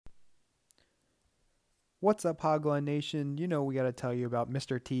What's up, Hogline Nation? You know we gotta tell you about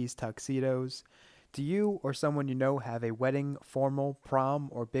Mr. T's Tuxedos. Do you or someone you know have a wedding, formal, prom,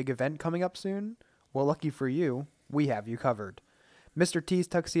 or big event coming up soon? Well, lucky for you, we have you covered. Mr. T's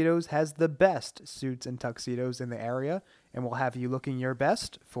Tuxedos has the best suits and tuxedos in the area and will have you looking your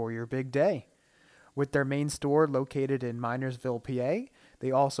best for your big day. With their main store located in Minersville, PA,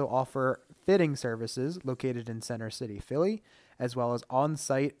 they also offer fitting services located in Center City, Philly, as well as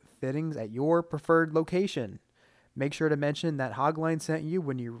on-site fittings at your preferred location. Make sure to mention that Hogline sent you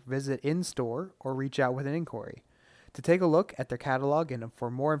when you visit in-store or reach out with an inquiry. To take a look at their catalog and for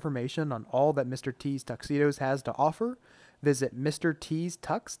more information on all that Mr. T's Tuxedos has to offer, visit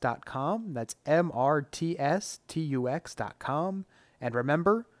mrtstux.com. That's mrtstux.com. And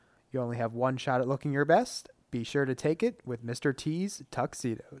remember, you only have one shot at looking your best. Be sure to take it with Mr. T's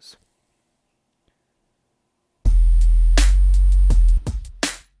Tuxedos.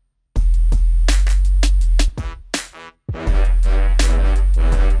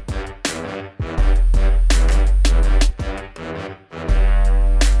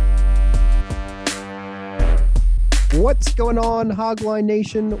 What's going on, Hogline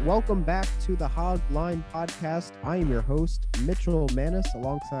Nation? Welcome back to the Hogline Podcast. I am your host, Mitchell Manis,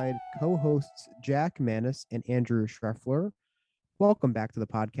 alongside co-hosts Jack Manis and Andrew Schreffler. Welcome back to the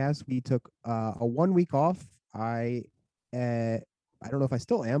podcast. We took a 1 week off. I don't know if I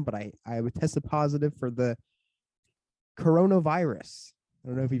still am, but I tested positive for the coronavirus. I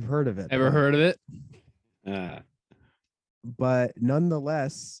don't know if you've heard of it. Ever heard of it? But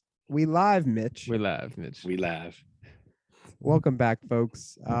nonetheless, we live, Mitch. We laugh, Mitch. We laugh. Welcome back,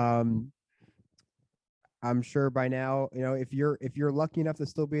 folks. I'm sure by now, you know, if you're lucky enough to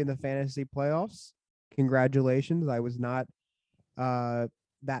still be in the fantasy playoffs, congratulations. I was not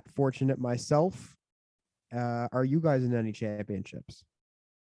that fortunate myself. Are you guys in any championships?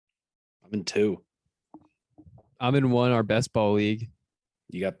 I'm in two. I'm in one, our best ball league.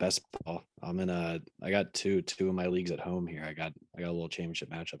 You got best ball. I'm in I got two of my leagues at home here. I got a little championship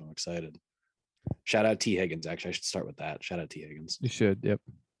matchup. I'm excited. Shout out T. Higgins. Actually, I should start with that. Shout out T. Higgins. You should. Yep.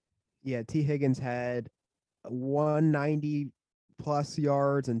 Yeah, T. Higgins had 190 plus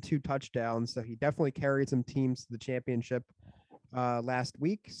yards and 2 touchdowns, so he definitely carried some teams to the championship last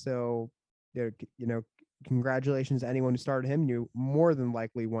week. So, you know, congratulations to anyone who started him. You more than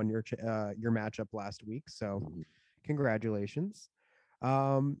likely won your matchup last week. So, congratulations.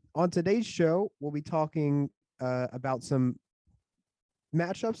 On today's show, we'll be talking about some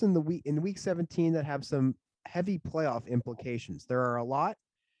matchups in week 17 that have some heavy playoff implications. There are a lot.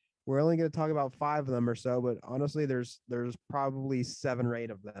 We're only going to talk about 5 of them or so, but honestly, there's probably 7 or 8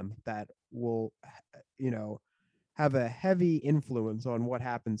 of them that will, you know, have a heavy influence on what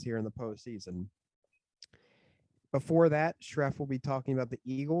happens here in the postseason. Before that, Schreff will be talking about the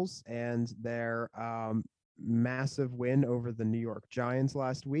Eagles and their massive win over the New York Giants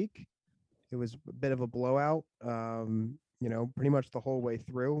last week. It was a bit of a blowout. You know, pretty much the whole way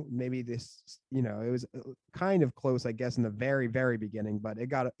through. Maybe this, you know, it was kind of close, I guess, in the very, very beginning, but it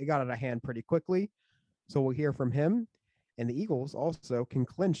got out of hand pretty quickly. So we'll hear from him. And the Eagles also can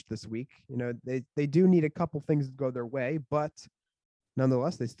clinch this week. You know, they do need a couple things to go their way, but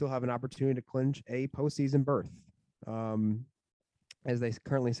nonetheless, they still have an opportunity to clinch a postseason berth. As they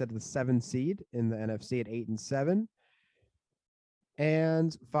currently sit at the 7th seed in the NFC at 8-7.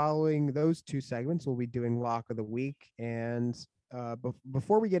 And following those 2 segments, we'll be doing Lock of the Week. And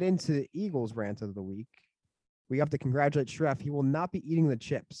before we get into the Eagles rant of the week, we have to congratulate Schreff. He will not be eating the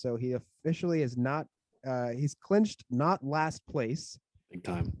chips. So he officially is not, he's clinched not last place. Big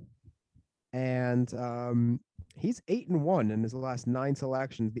time. And he's 8-1 in his last 9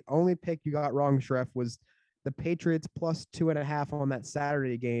 selections. The only pick you got wrong, Schreff, was the Patriots plus 2.5 on that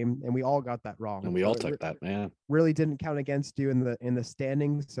Saturday game, and we all got that wrong. And we all took that, man. Really didn't count against you in the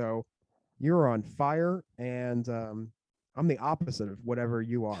standings, so you're on fire. And I'm the opposite of whatever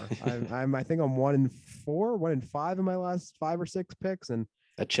you are. I think I'm 1-4, 1-5 in my last 5 or 6 picks, and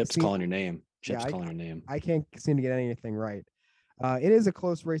That Chip's calling your name. Chip's calling your name. I can't seem to get anything right. It is a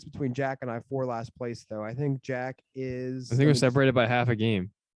close race between Jack and I for last place, though. I think Jack is. I think we're separated by half a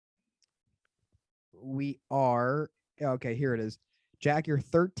game. We are okay. Here it is. Jack, you're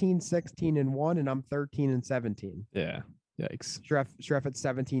 13-16-1, and I'm 13-17. Yeah. Yikes. Schreff at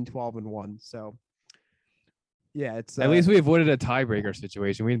 17-12-1. So yeah, it's at least we avoided a tiebreaker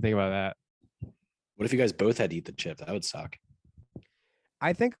situation. We didn't think about that. What if you guys both had to eat the chip? That would suck.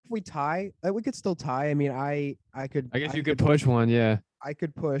 I think if we tie, we could still tie. I mean, I could. I guess you could push one. Yeah. I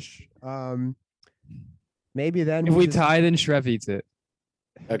could push. Maybe then if we tie, then Schreff eats it.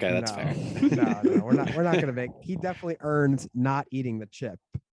 Okay, that's fair. No, we're not gonna make. He definitely earned not eating the chip.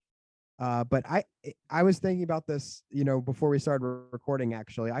 But I was thinking about this, before we started recording.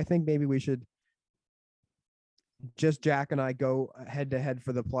 Actually, I think maybe we should just Jack and I go head to head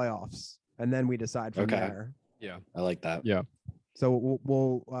for the playoffs, and then we decide from Okay. there. Yeah. I like that. Yeah. So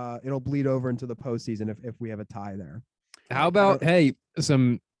we'll it'll bleed over into the postseason if we have a tie there. How about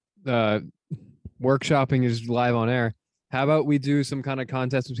some workshopping is live on air. How about we do some kind of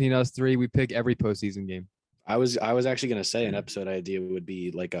contest between us three? We pick every postseason game. I was actually gonna say an episode idea would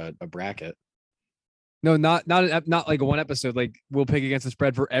be like a bracket. No, not like one episode. Like we'll pick against the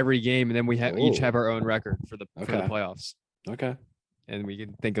spread for every game, and then we each have Oh. our own record for the Okay. playoffs, Okay. and we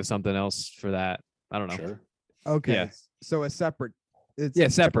can think of something else for that. I don't know. Sure. Okay. Yeah. So a separate.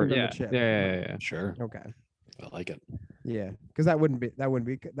 It's Separate. under the Yeah. chip. Yeah. Sure. Okay. I like it. Yeah, because that would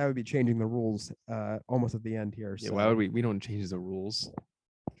be changing the rules almost at the end here. Yeah. So. Why would we? We don't change the rules.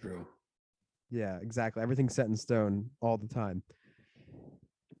 True. Yeah, exactly. Everything's set in stone all the time.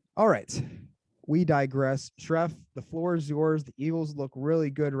 All right. We digress. Shref, the floor is yours. The Eagles look really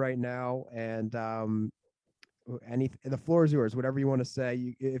good right now. And the floor is yours. Whatever you want to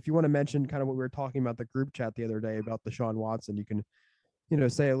say. If you want to mention kind of what we were talking about the group chat the other day about Deshaun Watson, you can,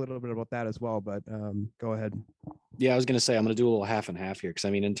 say a little bit about that as well. But go ahead. Yeah, I was gonna say I'm gonna do a little half and half here because I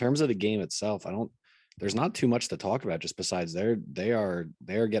mean, in terms of the game itself, there's not too much to talk about just besides they are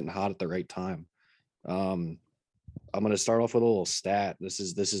getting hot at the right time. I'm going to start off with a little stat. This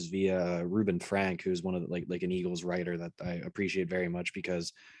is via Ruben Frank, who's one of the, like an Eagles writer that I appreciate very much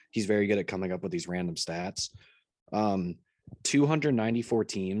because he's very good at coming up with these random stats. 294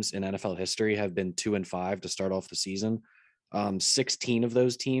 teams in NFL history have been 2-5 to start off the season. 16 of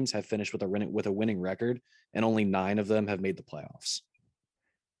those teams have finished with a winning record, and only 9 of them have made the playoffs.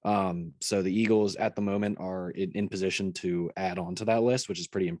 So the Eagles at the moment are in position to add on to that list, which is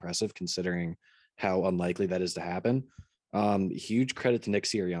pretty impressive considering how unlikely that is to happen. Huge credit to Nick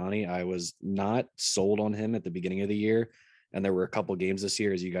Sirianni. I was not sold on him at the beginning of the year, and there were a couple games this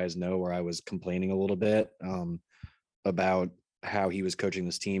year, as you guys know, where I was complaining a little bit about how he was coaching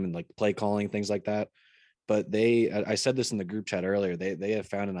this team and like play calling, things like that. But I said this in the group chat earlier, they have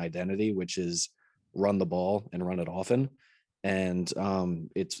found an identity, which is run the ball and run it often. And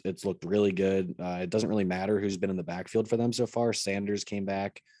it's looked really good. It doesn't really matter who's been in the backfield for them so far. Sanders came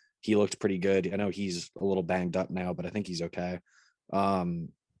back. He looked pretty good. I know he's a little banged up now, but I think he's okay.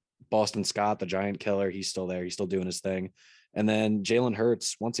 Boston Scott, the giant killer, he's still there. He's still doing his thing. And then Jalen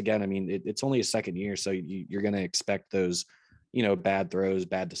Hurts, once again, I mean, it's only a second year, so you're going to expect those, bad throws,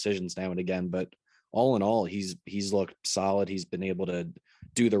 bad decisions now and again. But all in all, he's looked solid. He's been able to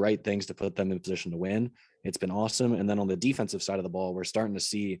do the right things to put them in position to win. It's been awesome. And then on the defensive side of the ball, we're starting to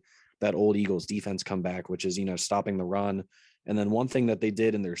see that old Eagles defense come back, which is, stopping the run. And then one thing that they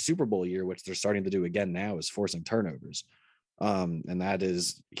did in their Super Bowl year, which they're starting to do again now, is forcing turnovers. And that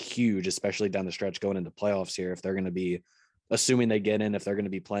is huge, especially down the stretch going into playoffs here. If they're going to be, assuming they get in, if they're going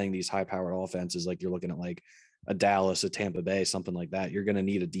to be playing these high-powered offenses, like you're looking at like a Dallas, a Tampa Bay, something like that, you're going to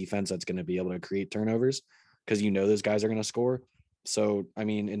need a defense that's going to be able to create turnovers because those guys are going to score. So, I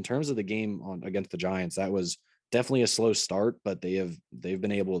mean, in terms of the game against the Giants, that was definitely a slow start, but they've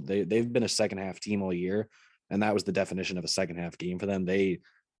been a second half team all year. And that was the definition of a second half game for them. They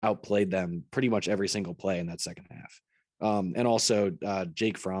outplayed them pretty much every single play in that second half. And also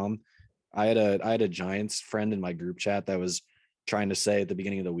Jake Fromm, I had a Giants friend in my group chat that was trying to say at the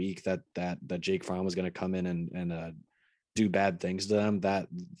beginning of the week that Jake Fromm was going to come in and do bad things to them. That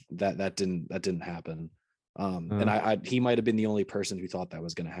didn't happen. And he might have been the only person who thought that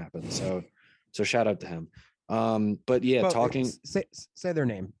was going to happen. So shout out to him. But yeah, say their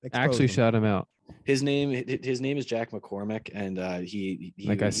name. Actually, shout him out. His name is Jack McCormick, and he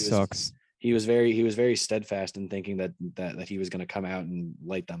that guy sucks. He was very steadfast in thinking that he was going to come out and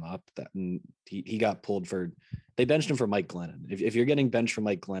light them up. And he got pulled for. They benched him for Mike Glennon. If you're getting benched for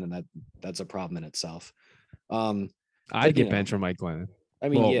Mike Glennon, that's a problem in itself. I'd get benched for Mike Glennon. I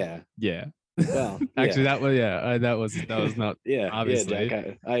mean, yeah. Well, actually, that was not. Yeah, obviously. Yeah,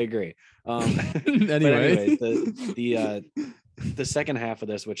 Jack, I agree. Anyway, the second half of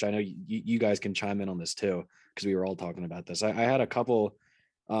this, which I know you guys can chime in on this too, because we were all talking about this. I had a couple,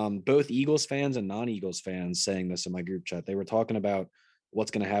 both Eagles fans and non-Eagles fans saying this in my group chat. They were talking about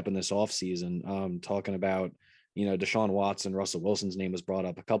what's going to happen this offseason, talking about, Deshaun Watson, Russell Wilson's name was brought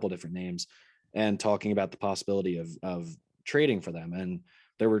up, a couple different names, and talking about the possibility of trading for them. And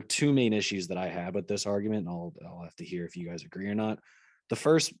there were two main issues that I had with this argument, and I'll have to hear if you guys agree or not. The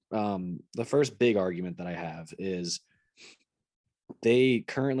first big argument that I have is they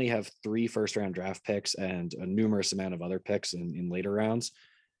currently have 3 first-round draft picks and a numerous amount of other picks in later rounds.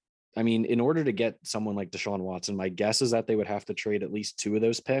 I mean, in order to get someone like Deshaun Watson, my guess is that they would have to trade at least 2 of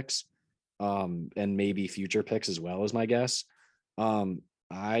those picks and maybe future picks as well, is my guess.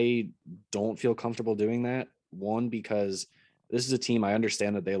 I don't feel comfortable doing that. One, because this is a team, I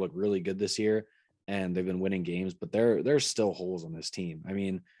understand that they look really good this year and they've been winning games, but there's still holes on this team. I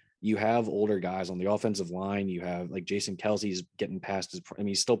mean, you have older guys on the offensive line. You have like Jason Kelsey's getting past his, I mean,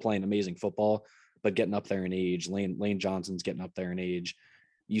 he's still playing amazing football, but getting up there in age. Lane Johnson's getting up there in age.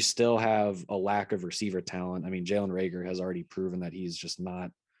 You still have a lack of receiver talent. I mean, Jalen Rager has already proven that he's just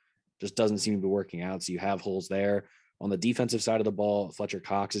doesn't seem to be working out. So you have holes there. On the defensive side of the ball, Fletcher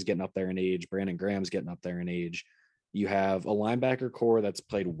Cox is getting up there in age. Brandon Graham's getting up there in age. You have a linebacker core that's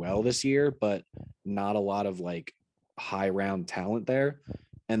played well this year, but not a lot of like high round talent there.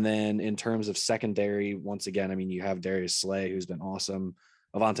 And then in terms of secondary, once again, I mean, you have Darius Slay, who's been awesome.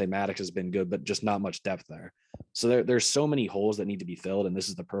 Avonte Maddox has been good, but just not much depth there. So there's so many holes that need to be filled. And this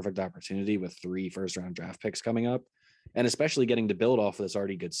is the perfect opportunity with 3 first-round draft picks coming up. And especially getting to build off of this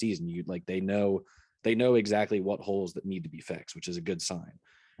already good season. They know exactly what holes that need to be fixed, which is a good sign.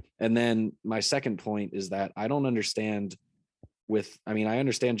 And then my second point is that I don't understand I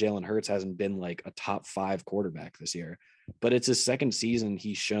understand Jalen Hurts hasn't been like a top 5 quarterback this year, but it's his second season.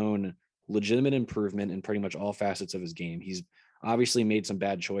 He's shown legitimate improvement in pretty much all facets of his game. He's obviously made some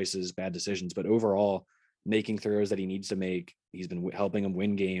bad choices, bad decisions, but overall making throws that he needs to make. He's been helping him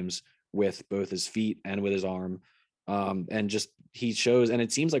win games with both his feet and with his arm. And just he shows, and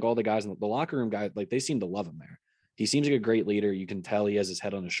it seems like all the guys in the locker room guys, like they seem to love him there. He seems like a great leader. You can tell he has his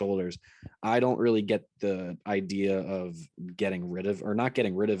head on his shoulders. I don't really get the idea of not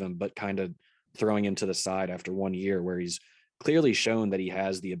getting rid of him, but kind of throwing him to the side after 1 year where he's clearly shown that he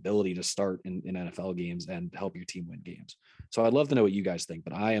has the ability to start in NFL games and help your team win games. So I'd love to know what you guys think,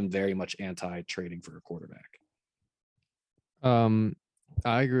 but I am very much anti-trading for a quarterback.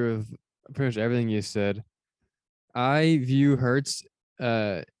 I agree with pretty much everything you said. I view Hurts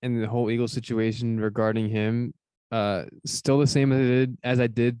and the whole Eagles situation regarding him still the same as I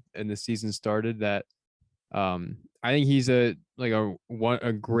did and the season started. That I think he's a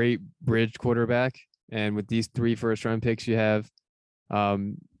great bridge quarterback, and with these 3 first-round picks you have,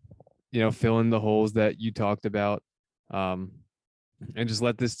 fill in the holes that you talked about, and just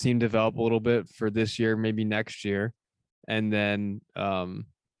let this team develop a little bit for this year, maybe next year, and then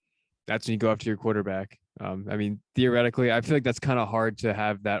that's when you go after your quarterback. I mean, theoretically, I feel like that's kind of hard to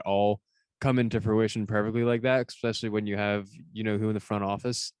have that all come into fruition perfectly like that, especially when you have, who in the front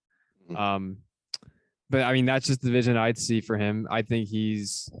office. But I mean, that's just the vision I'd see for him. I think he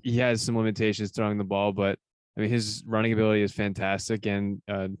has some limitations throwing the ball, but I mean, his running ability is fantastic. And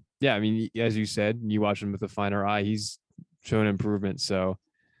I mean, as you said, you watch him with a finer eye, he's shown improvement. So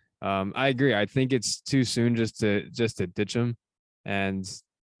I agree. I think it's too soon just to ditch him and,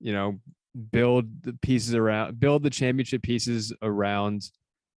 build the championship pieces around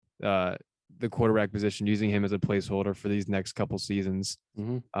the quarterback position, using him as a placeholder for these next couple seasons.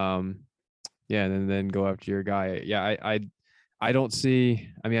 And then go after your guy. I don't see,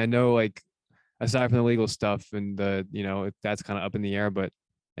 I mean, I know, like, aside from the legal stuff and that's kind of up in the air,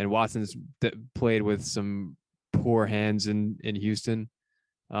 and Watson's played with some poor hands in Houston.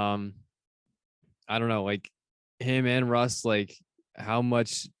 I don't know, like him and Russ, like how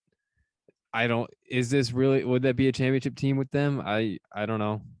much is this really, would that be a championship team with them? I don't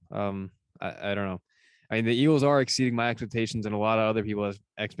know. I don't know. I mean, the Eagles are exceeding my expectations and a lot of other people's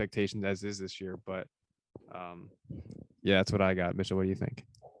expectations as is this year, but that's what I got. Mitchell, what do you think?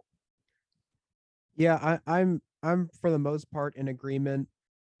 Yeah, I'm for the most part in agreement.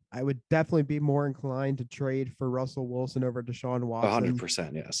 I would definitely be more inclined to trade for Russell Wilson over Deshaun Watson.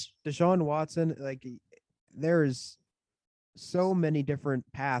 100%, yes. Deshaun Watson, like, there's so many different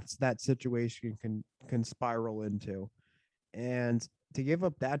paths that situation can spiral into. And to give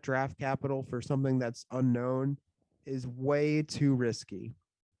up that draft capital for something that's unknown is way too risky.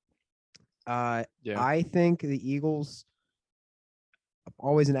 I think the Eagles, I'm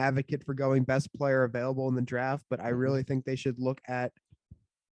always an advocate for going best player available in the draft, but I really think they should look at,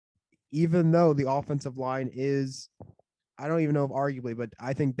 even though the offensive line is, I don't even know if arguably, but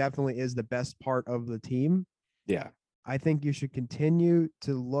I think definitely is the best part of the team. Yeah. I think you should continue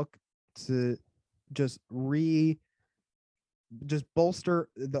to look to just bolster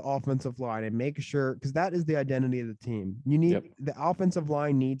the offensive line and make sure, because that is the identity of the team. You need the offensive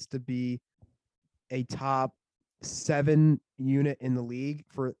line needs to be a top 7 unit in the league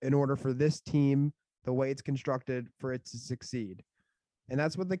in order for this team, the way it's constructed, for it to succeed. And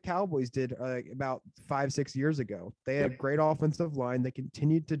that's what the Cowboys did about 5-6 years ago. They had a great offensive line. They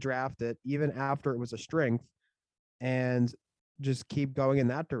continued to draft it even after it was a strength, and just keep going in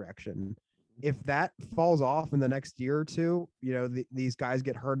that direction. if that falls off in the next year or two, these guys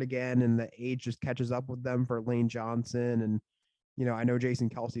get hurt again and the age just catches up with them for Lane Johnson. And, I know Jason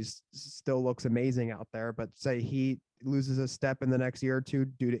Kelsey still looks amazing out there, but say he loses a step in the next year or two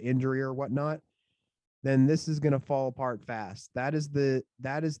due to injury or whatnot, then this is going to fall apart fast. That is the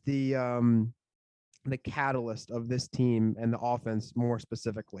catalyst of this team and the offense more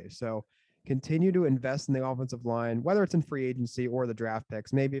specifically. So continue to invest in the offensive line, whether it's in free agency or the draft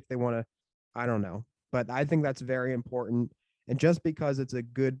picks. Maybe if they want to, I don't know, but I think that's very important. And just because it's a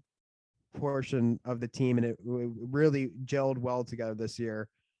good portion of the team and it really gelled well together this year,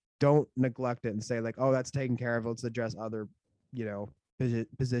 don't neglect it and say like, oh, that's taken care of. Let's address other,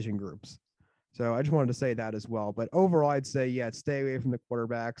 position groups. So I just wanted to say that as well. But overall, I'd say, stay away from the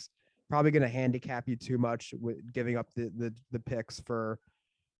quarterbacks. Probably going to handicap you too much with giving up the picks for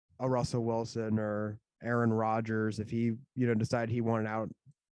a Russell Wilson or Aaron Rodgers if he, decided he wanted out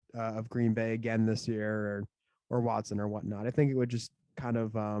of Green Bay again this year, or Watson or whatnot. I think it would just kind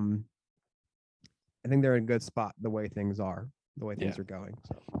of, I think they're in a good spot the way things are going.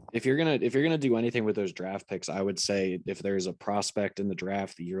 So if you're gonna do anything with those draft picks, I would say if there's a prospect in the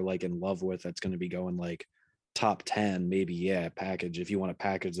draft that you're like in love with, that's going to be going like top 10, maybe package. If you want to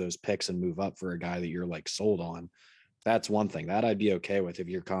package those picks and move up for a guy that you're like sold on, that's one thing that I'd be okay with if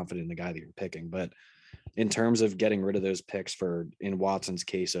you're confident in the guy that you're picking. But in terms of getting rid of those picks for, in Watson's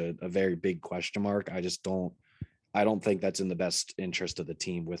case, a very big question mark, I don't think that's in the best interest of the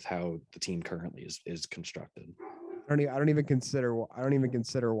team with how the team currently is constructed. I don't even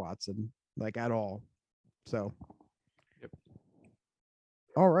consider Watson like at all. So, Yep.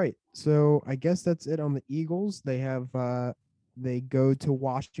 All right. So I guess that's it on the Eagles. They have they go to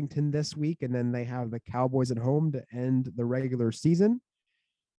Washington this week, and then they have the Cowboys at home to end the regular season.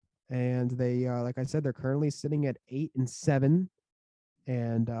 And they, like I said, they're currently sitting at 8-7,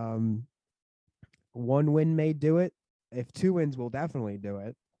 and one win may do it. If 2 wins, will definitely do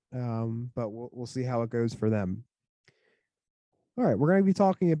it. But we'll see how it goes for them. All right, we're going to be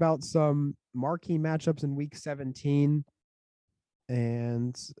talking about some marquee matchups in Week 17,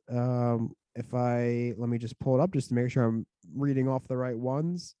 and let me just pull it up just to make sure I'm reading off the right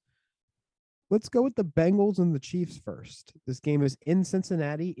ones. Let's go with the Bengals and the Chiefs first. This game is in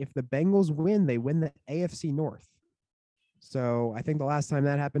Cincinnati. If the Bengals win, they win the AFC North. So I think the last time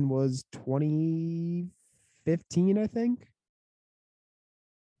that happened was 2015, I think.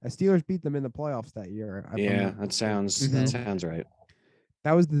 The Steelers beat them in the playoffs that year. That sounds right.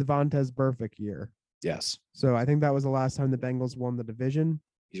 That was the Devontae Burfict year. Yes. So I think that was the last time the Bengals won the division.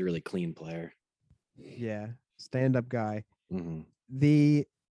 He's a really clean player. Yeah, stand-up guy. Mm-hmm. The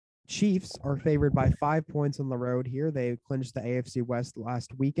Chiefs are favored by 5 points on the road here. They clinched the AFC West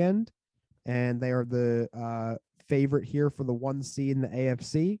last weekend, and they are the favorite here for the 1 seed in the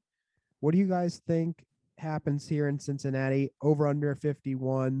AFC. What do you guys think happens here in Cincinnati? Over under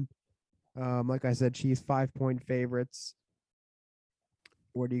 51. Like I said, Chiefs 5-point favorites.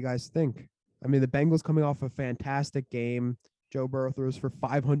 What do you guys think? I mean, the Bengals coming off a fantastic game. Joe Burrow throws for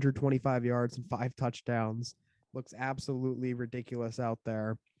 525 yards and 5 touchdowns. Looks absolutely ridiculous out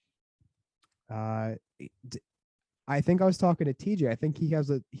there. I think I was talking to TJ. I think he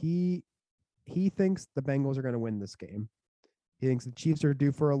thinks the Bengals are going to win this game. He thinks the Chiefs are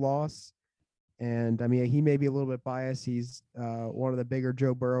due for a loss. And I mean, he may be a little bit biased. He's one of the bigger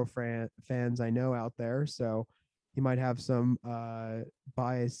Joe Burrow fans I know out there. So he might have some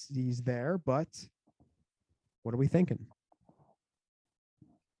biases there, but what are we thinking?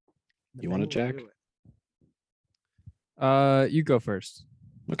 You want to check? You go first.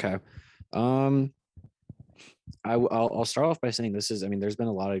 Okay. I'll start off by saying there's been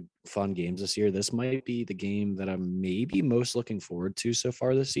a lot of fun games this year. This might be the game that I'm maybe most looking forward to so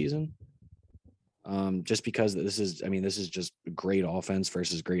far this season. Just because this is just great offense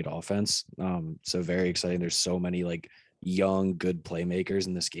versus great offense. So very exciting. There's so many like young, good playmakers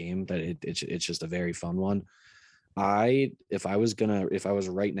in this game that it's just a very fun one. If I was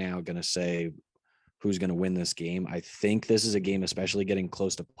right now gonna say who's gonna win this game, I think this is a game, especially getting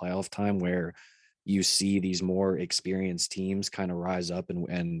close to playoff time, where you see these more experienced teams kind of rise up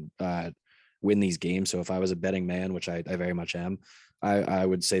and win these games. So if I was a betting man, which I very much am, I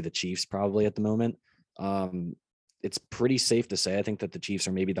would say the Chiefs probably at the moment. It's pretty safe to say I think that the Chiefs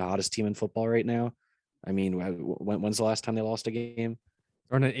are maybe the hottest team in football right now. I mean, when's the last time they lost a game?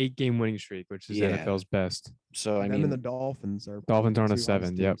 They're on an 8-game winning streak, which is NFL's best. So I Them mean, and the Dolphins are on a 2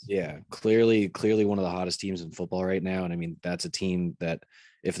 7. Yep. Yeah, clearly one of the hottest teams in football right now. And I mean, that's a team that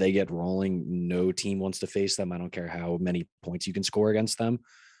if they get rolling, no team wants to face them. I don't care how many points you can score against them.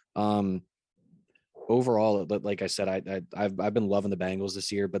 overall, like I said, I've been loving the Bengals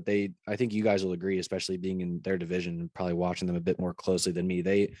this year, but I think you guys will agree, especially being in their division and probably watching them a bit more closely than me.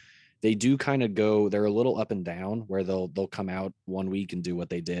 They do kind of go, they're a little up and down where they'll come out one week and do what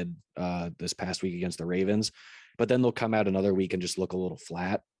they did this past week against the Ravens, but then they'll come out another week and just look a little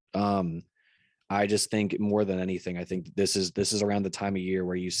flat. I just think more than anything, I think this is around the time of year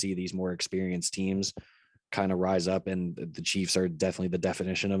where you see these more experienced teams kind of rise up, and the Chiefs are definitely the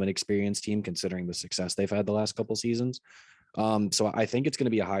definition of an experienced team considering the success they've had the last couple seasons. So I think it's going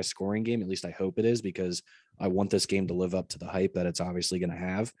to be a high scoring game. At least I hope it is, because I want this game to live up to the hype that it's obviously going to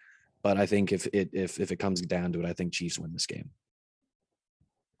have. But I think if it comes down to it, I think Chiefs win this game.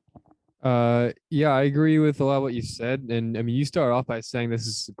 Yeah, I agree with a lot of what you said. And I mean, you start off by saying this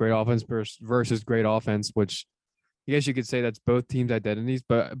is great offense versus great offense, which I guess you could say that's both teams' identities,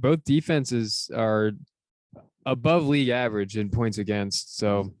 but both defenses are above league average in points against.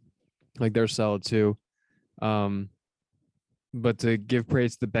 So like they're solid too. But to give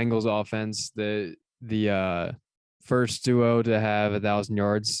praise to the Bengals offense, the first duo to have 1,000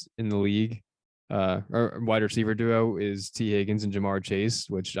 yards in the league, or wide receiver duo, is T. Higgins and Jamar Chase,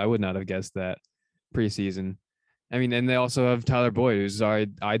 which I would not have guessed that preseason. I mean, and they also have Tyler Boyd, who's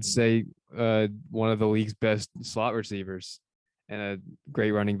I'd say one of the league's best slot receivers and a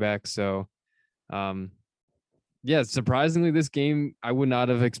great running back. So, yeah, surprisingly, this game I would not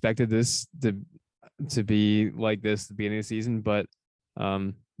have expected this to be like this at the beginning of the season, but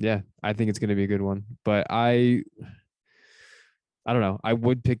yeah, I think it's going to be a good one. But I don't know. I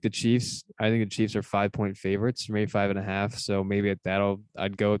would pick the Chiefs. I think the Chiefs are 5-point favorites, maybe 5.5. So maybe at that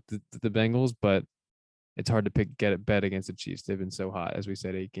I'd go with the Bengals, but it's hard to get a bet against the Chiefs. They've been so hot, as we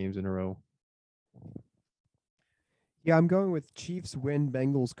said, 8 games in a row. Yeah, I'm going with Chiefs win,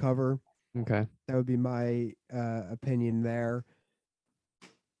 Bengals cover. Okay. That would be my opinion there.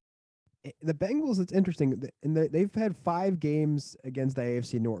 The Bengals, it's interesting. And they've had 5 games against the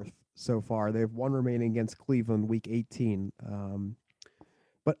AFC North so far. They have 1 remaining against Cleveland, week 18.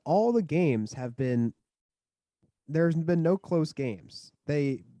 But all the games have been, there's been no close games.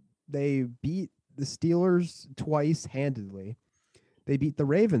 They beat the Steelers twice handedly. They beat the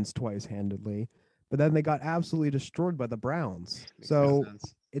Ravens twice handedly. But then they got absolutely destroyed by the Browns. So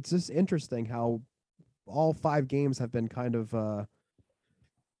it's just interesting how all 5 games have been kind of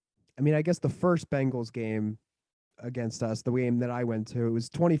I mean, I guess the first Bengals game against us, the game that I went to, it was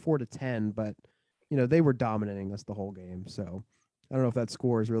 24-10, but they were dominating us the whole game. So I don't know if that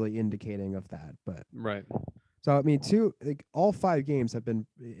score is really indicating of that, but right. So I mean, all 5 games have been.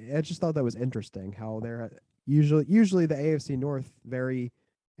 I just thought that was interesting how they're usually the AFC North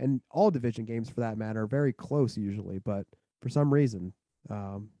and all division games for that matter, very close usually, but for some reason,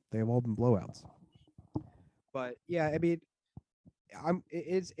 they have all been blowouts. But yeah, I mean,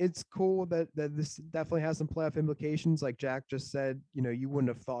 it's cool that this definitely has some playoff implications. Like Jack just said, you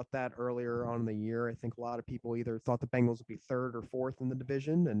wouldn't have thought that earlier on in the year. I think a lot of people either thought the Bengals would be 3rd or 4th in the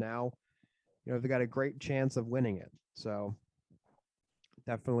division, and now, they've got a great chance of winning it. So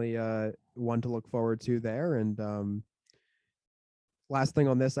definitely one to look forward to there. And last thing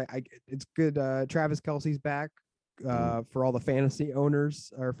on this, it's good. Travis Kelce's back for all the fantasy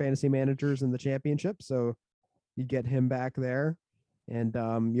owners or fantasy managers in the championship. So you get him back there. And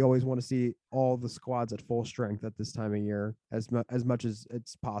you always want to see all the squads at full strength at this time of year as much as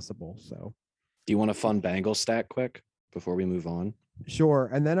it's possible. So, do you want a fun Bengals stat quick before we move on? Sure.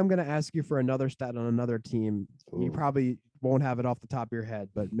 And then I'm going to ask you for another stat on another team. Ooh. You probably won't have it off the top of your head,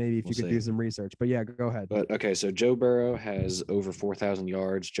 but maybe if you could do some research. But yeah, go ahead. But okay, so Joe Burrow has over 4,000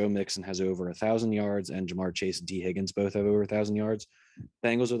 yards. Joe Mixon has over 1,000 yards, and Jamar Chase and T. Higgins both have over 1,000 yards.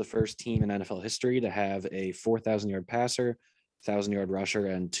 Bengals are the first team in NFL history to have a 4,000-yard passer, 1,000-yard rusher,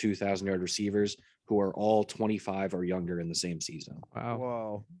 and 2,000-yard receivers who are all 25 or younger in the same season. Wow.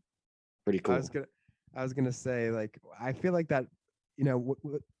 Whoa. Pretty cool. I was gonna say, like, I feel like that,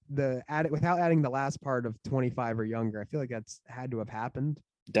 without adding the last part of 25 or younger, I feel like that's had to have happened.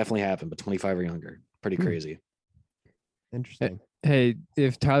 Definitely happened, but 25 or younger. Pretty crazy. Interesting. Hey,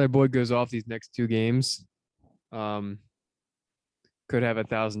 if Tyler Boyd goes off these next 2 games, could have a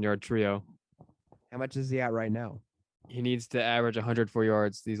 1,000-yard trio. How much is he at right now? He needs to average 104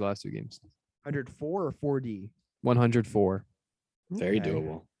 yards these last 2 games. 104 or 4D? 104. Very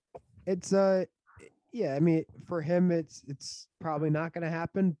doable. It's yeah, I mean, for him, it's probably not going to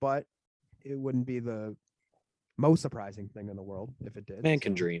happen, but it wouldn't be the most surprising thing in the world if it did. Man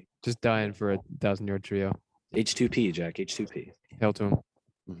can dream. Just dying for a 1,000-yard trio. H2P, Jack. H2P. Hail to him.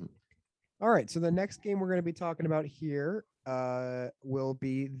 Mm-hmm. All right, so the next game we're going to be talking about here will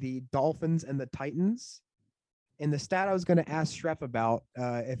be the Dolphins and the Titans. And the stat I was going to ask Shref about,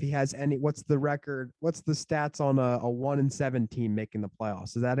 if he has any, what's the record? What's the stats on a 1-7 team making the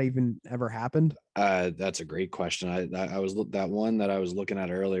playoffs? Has that even ever happened? That's a great question. I was that one that I was looking at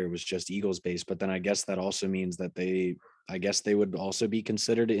earlier was just Eagles based, but then I guess that also means that I guess they would also be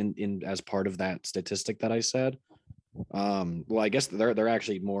considered in as part of that statistic that I said. Well, I guess they're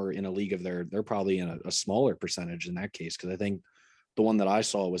actually more in a league of they're probably in a smaller percentage in that case, because I think the one that I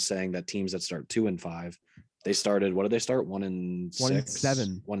saw was saying that teams that start 2-5, they started, what did they start? 1-6,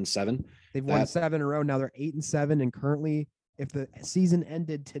 1-7. 1-7. They've won 7 in a row. Now they're 8-7, and currently, if the season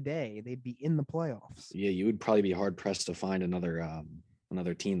ended today, they'd be in the playoffs. Yeah, you would probably be hard pressed to find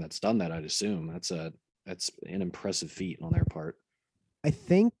another team that's done that. I'd assume that's an impressive feat on their part. I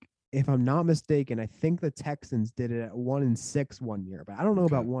think, if I'm not mistaken, I think the Texans did it at 1-6 one year, but I don't know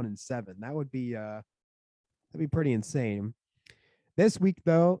about 1-7. That would be that'd be pretty insane. This week,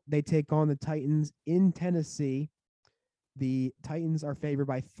 though, they take on the Titans in Tennessee. The Titans are favored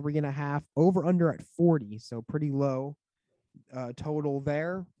by 3.5, over under at 40, so pretty low total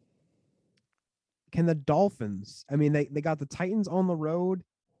there. Can the Dolphins? I mean, they got the Titans on the road,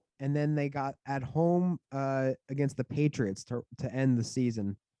 and then they got at home against the Patriots to end the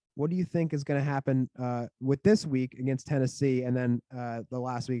season. What do you think is going to happen with this week against Tennessee, and then the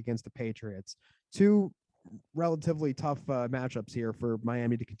last week against the Patriots? Two relatively tough matchups here for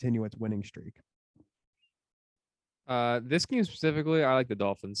Miami to continue its winning streak. This game specifically, I like the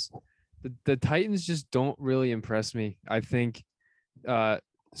Dolphins. The Titans just don't really impress me. I think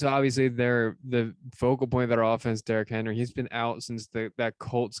so obviously they're the focal point of their offense, Derrick Henry. He's been out since that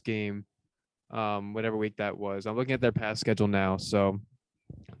Colts game, whatever week that was. I'm looking at their past schedule now. So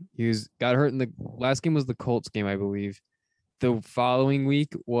got hurt in the last game was the Colts game, I believe. The following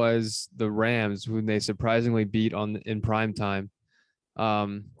week was the Rams, who they surprisingly beat in prime time.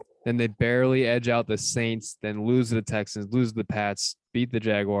 Then they barely edge out the Saints, then lose to the Texans, lose to the Pats, beat the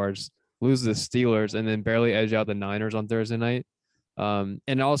Jaguars, lose to the Steelers, and then barely edge out the Niners on Thursday night.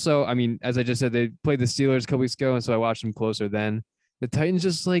 And also, I mean, as I just said, they played the Steelers a couple weeks ago, and so I watched them closer then. The Titans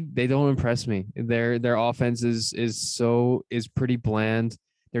just they don't impress me. Their offense is pretty bland.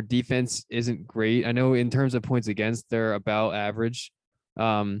 Their defense isn't great. I know in terms of points against, they're about average.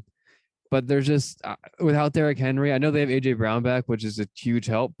 But they're just without Derrick Henry. I know they have AJ Brown back, which is a huge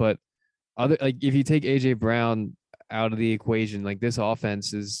help. But if you take AJ Brown out of the equation, this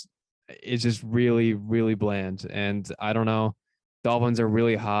offense is just really, really bland. And I don't know. Dolphins are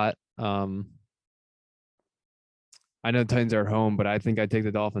really hot. I know the Titans are at home, but I think I take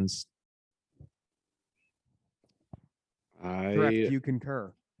the Dolphins. Correct. You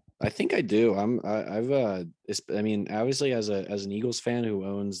concur. I think I do. I mean, obviously as an Eagles fan who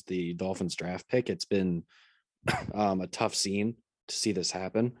owns the Dolphins draft pick, it's been a tough scene to see this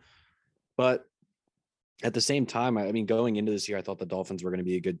happen. But at the same time, I mean, going into this year, I thought the Dolphins were going to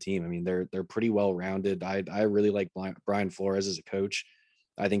be a good team. I mean, they're pretty well rounded. I really like Brian Flores as a coach.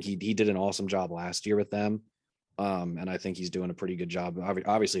 I think he did an awesome job last year with them. And I think he's doing a pretty good job,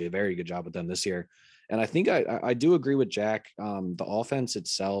 obviously a very good job with them this year. And I think I do agree with Jack. The offense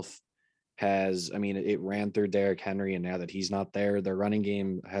itself has, I mean, it ran through Derrick Henry, and now that he's not there, their running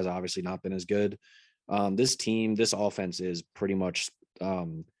game has obviously not been as good. This offense is pretty much,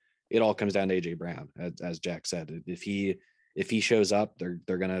 it all comes down to AJ Brown, as Jack said. If he shows up,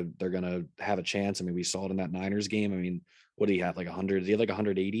 they're gonna have a chance. I mean, we saw it in that Niners game. I mean, what do you have, 100? Did he have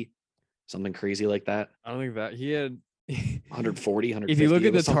 180? Something crazy like that? I don't think that he had 140, 150. If you look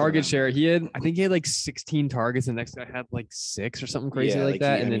at the target share, I think he had 16 targets. The next guy had 6 or something crazy like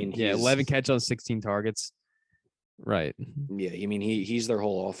that. And then 11 catch on 16 targets. Right. Yeah. I mean, he's their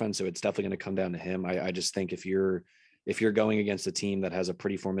whole offense. So it's definitely going to come down to him. I just think if you're going against a team that has a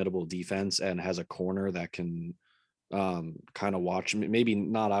pretty formidable defense and has a corner that can kind of watch, maybe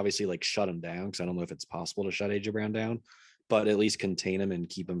not obviously shut him down, because I don't know if it's possible to shut AJ Brown down, but at least contain him and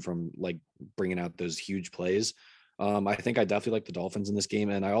keep him from bringing out those huge plays. I think I definitely like the Dolphins in this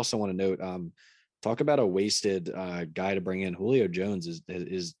game. And I also want to note, talk about a wasted guy to bring in. Julio Jones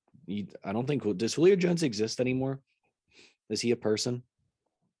I don't think, does Julio Jones exist anymore? Is he a person?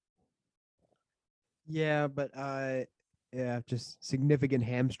 Yeah, but just significant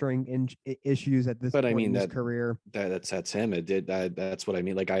hamstring issues at this point in his career. That's him. That's what I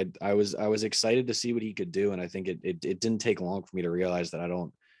mean. I was excited to see what he could do, and I think it didn't take long for me to realize that I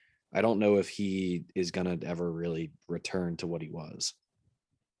don't know if he is gonna ever really return to what he was.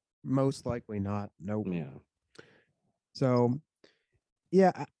 Most likely not. Nope. Yeah. So,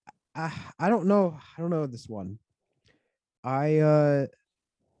 yeah, I don't know. I don't know this one. I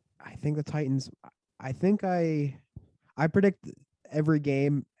think the Titans. I think I predict every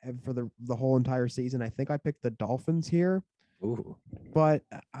game for the whole entire season. I think I picked the Dolphins here, Ooh. but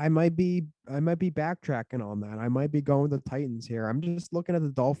I might be backtracking on that. I might be going with the Titans here. I'm just looking at the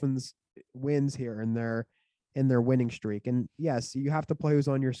Dolphins wins here in their winning streak. And yes, you have to play who's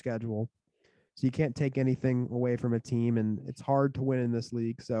on your schedule. So you can't take anything away from a team, and it's hard to win in this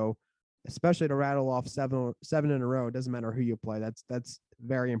league. So especially to rattle off seven in a row, it doesn't matter who you play. That's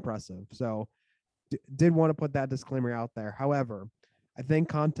very impressive. So did want to put that disclaimer out there. However, I think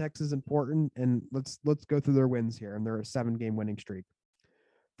context is important, and let's go through their wins here. And they're a 7-game winning streak.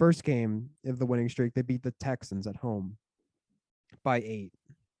 First game of the winning streak, they beat the Texans at home by 8.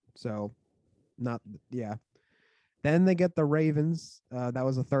 So not yeah. Then they get the Ravens. That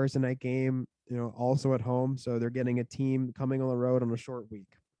was a Thursday night game, also at home. So they're getting a team coming on the road on a short week.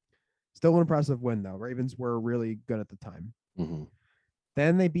 Still an impressive win, though. Ravens were really good at the time. Mm-hmm.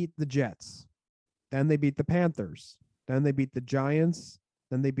 Then they beat the Jets. Then they beat the Panthers. Then they beat the Giants.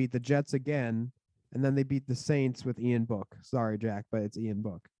 Then they beat the Jets again. And then they beat the Saints with Ian Book. Sorry, Jack, but it's Ian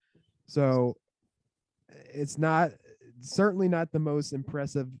Book. So it's certainly not the most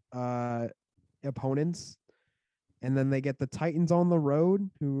impressive opponents. And then they get the Titans on the road,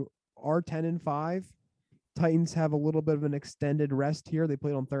 who are 10-5. Titans have a little bit of an extended rest here. They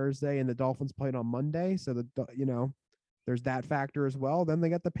played on Thursday, and the Dolphins played on Monday. So there's that factor as well. Then they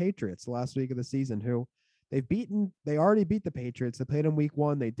got the Patriots the last week of the season, who they already beat the Patriots. They played in week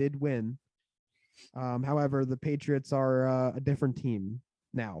 1. They did win. However, the Patriots are a different team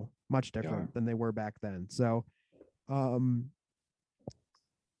now, much different than they were back then. So, I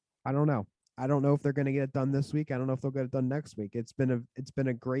don't know. I don't know if they're going to get it done this week. I don't know if they'll get it done next week. It's been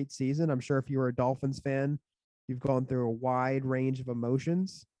a great season. I'm sure if you were a Dolphins fan, you've gone through a wide range of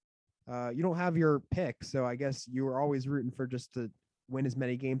emotions. You don't have your pick, so I guess you were always rooting for just to win as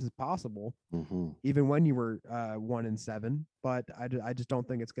many games as possible, even when you were 1-7. But I just don't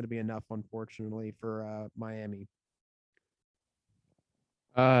think it's going to be enough, unfortunately, for Miami.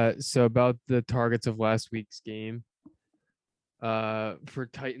 So about the targets of last week's game. For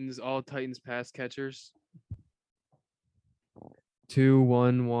Titans, all Titans pass catchers. 2,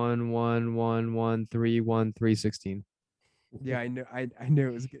 1, 1, 1, 1, 1, 3, 1, 3, 16. Yeah, I knew. I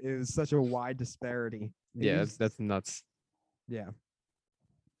knew it was such a wide disparity. That's nuts. Yeah.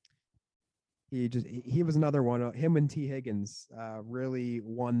 He was another one. Him and T. Higgins really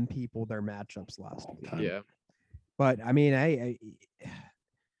won people their matchups last week. Yeah. But I mean, I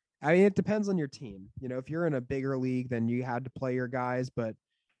mean, it depends on your team. If you're in a bigger league, then you had to play your guys. But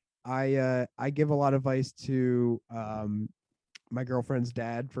I give a lot of advice to my girlfriend's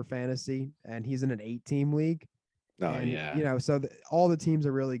dad for fantasy, and he's in an 8-team league. Oh, and, yeah. So all the teams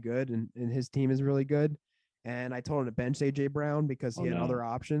are really good, and his team is really good. And I told him to bench AJ Brown because he had other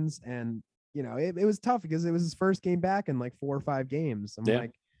options. And, it was tough because it was his first game back in like 4 or 5 games. I'm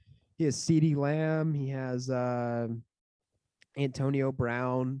like, he has CeeDee Lamb. He has Antonio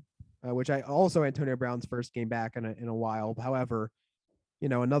Brown, which Antonio Brown's first game back in a while. However,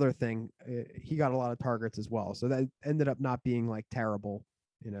 another thing, he got a lot of targets as well. So that ended up not being like terrible,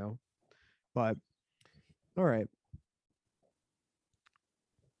 but all right.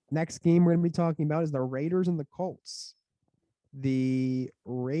 Next game we're going to be talking about is the Raiders and the Colts. The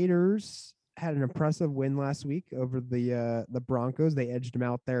Raiders had an impressive win last week over the Broncos. They edged them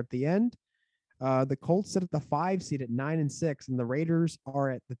out there at the end. The Colts sit at the 5 seed at 9-6, and the Raiders are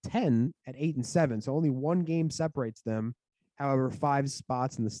at the 10 at 8-7. So only one game separates them. However, 5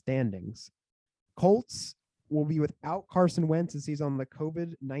 spots in the standings. Colts will be without Carson Wentz as he's on the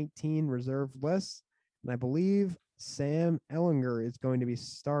COVID-19 reserve list, and I believe Sam Ellinger is going to be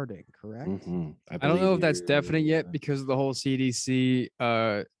starting. Correct? I don't know if that's definite yet because of the whole CDC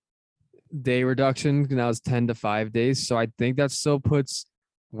day reduction. Now it's 10 to 5 days, so I think that still puts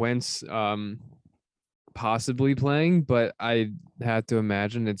Wentz possibly playing, but I have to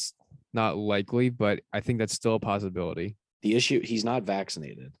imagine it's not likely, but I think that's still a possibility. The issue, he's not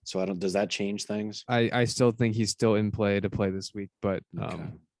vaccinated, so does that change things? I still think he's still in play to play this week, but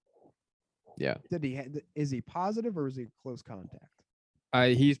yeah. Is he positive or is he close contact?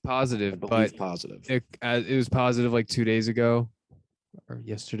 He's positive, but positive. It was positive like 2 days ago or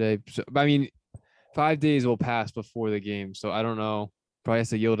yesterday. So, I mean, 5 days will pass before the game, so I don't know. Probably has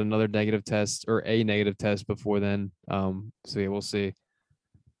to yield another negative test or a negative test before then. So yeah, we'll see.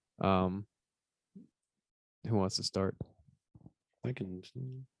 Who wants to start? I can.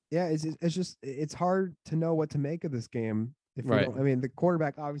 Yeah, it's hard to know what to make of this game. Right. I mean, the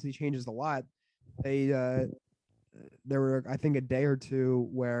quarterback obviously changes a lot. There were, I think, a day or two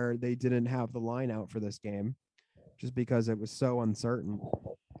where they didn't have the line out for this game, just because it was so uncertain.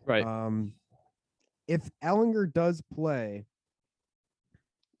 Right. If Ellinger does play,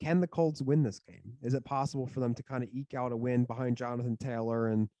 can the Colts win this game? Is it possible for them to kind of eke out a win behind Jonathan Taylor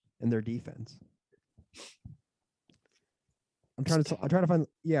and their defense? I'm trying to find.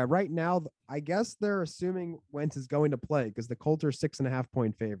 Yeah, right now, I guess they're assuming Wentz is going to play because the Colts are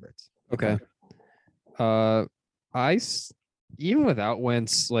 6.5-point favorites. Okay. Even without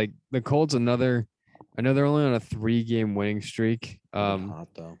Wentz, like the Colts, I know they're only on a 3-game winning streak. Hot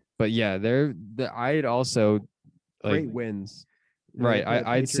though. But yeah, I'd also like Great wins. right.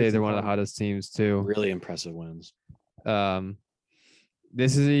 I'd say Patriots they're at one of the home. hottest teams too. Really impressive wins.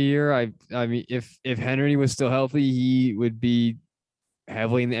 This is a year I mean, if Henry was still healthy, he would be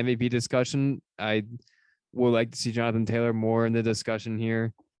heavily in the MVP discussion. I would like to see Jonathan Taylor more in the discussion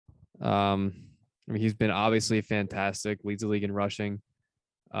here. I mean, he's been obviously fantastic, leads the league in rushing,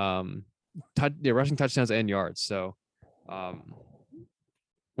 rushing touchdowns and yards. So, when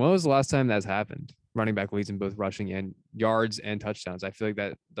was the last time that's happened? Running back leads in both rushing and yards and touchdowns. I feel like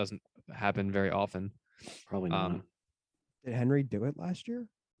that doesn't happen very often. Probably not. Did Henry do it last year?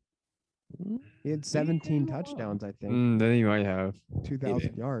 He had 17 touchdowns, I think. Then you might have.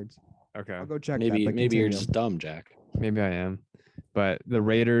 2,000 yards. Okay. I'll go check Maybe that. maybe you're just dumb, Jack. Maybe I am. But the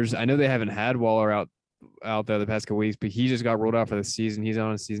Raiders, I know they haven't had Waller out there the past couple weeks, but he just got ruled out for the season. He's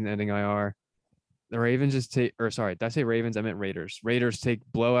on a season-ending IR. The Ravens did I say Ravens? I meant Raiders. Raiders take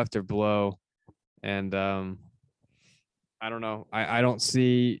blow after blow. And I don't know. I don't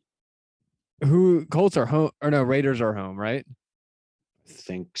see who Colts are home or no, Raiders are home, right? I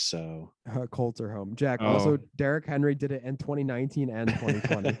think so. Colts are home. Jack, Oh. also Derrick Henry did it in 2019 and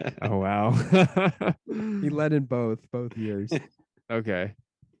 2020. Oh wow. He led in both years. Okay.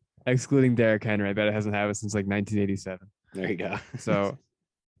 Excluding Derrick Henry. I bet it hasn't happened since like 1987. There you go. So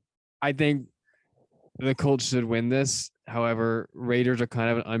I think the Colts should win this. However, Raiders are kind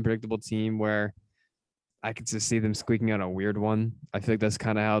of an unpredictable team where I could just see them squeaking out a weird one. I feel like that's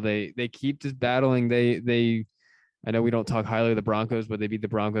kind of how they keep just battling. I know we don't talk highly of the Broncos, but they beat the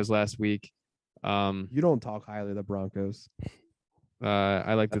Broncos last week. You don't talk highly of the Broncos.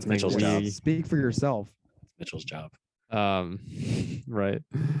 I like That's to think Mitchell's job. Speak for yourself. Mitchell's job. Right.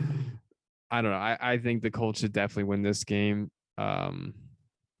 I don't know. I think the Colts should definitely win this game.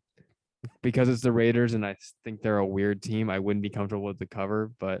 Because it's the Raiders and I think they're a weird team. I wouldn't be comfortable with the cover,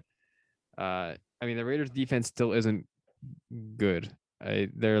 but I mean the Raiders defense still isn't good.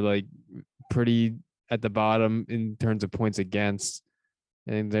 They're like pretty at the bottom in terms of points against.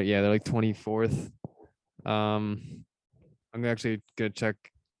 And they're like 24th. I'm actually gonna check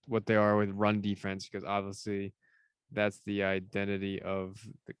what they are with run defense because obviously that's the identity of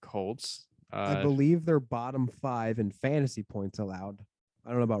the Colts. I believe they're bottom 5 in fantasy points allowed. I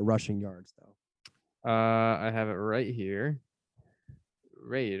don't know about rushing yards though. I have it right here.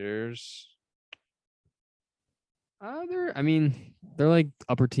 Raiders. They're like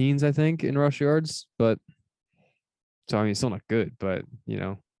upper teens, I think, in rush yards, but so I mean, still not good, but you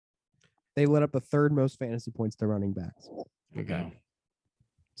know, They let up the 3rd most fantasy points to running backs. okay.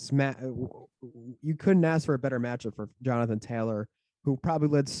 You couldn't ask for a better matchup for Jonathan Taylor, who probably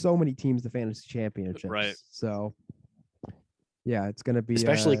led so many teams to fantasy championships. Right. So, yeah, it's going to be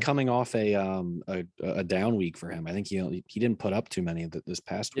Especially coming off a down week for him. I think he didn't put up too many this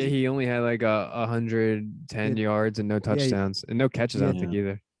past Yeah, week. he only had like 110 yards and no touchdowns and no catches. I don't think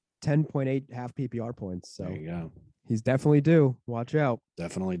either. 10.8 half PPR points. So There you go. he's definitely due. Watch out.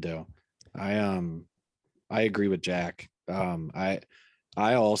 Definitely do. I agree with Jack.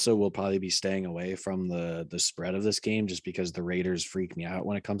 I also will probably be staying away from the spread of this game just because the Raiders freak me out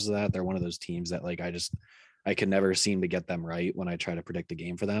when it comes to that. They're one of those teams that like I can never seem to get them right when I try to predict a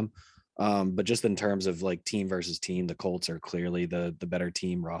game for them. But just in terms of like team versus team, the Colts are clearly the better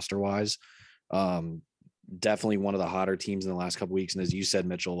team roster wise. Definitely one of the hotter teams in the last couple weeks. And as you said,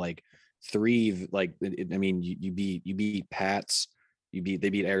 Mitchell, like you beat Pats, they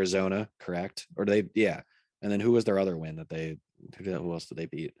beat Arizona, correct? Or yeah. And then who was their other win who else did they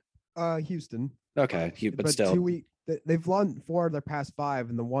beat? Houston. Okay. But still, they've won 4 of their past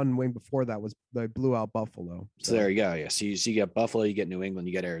 5, and the one win before that was they blew out Buffalo. So there you go. Yeah. So you get Buffalo, you get New England,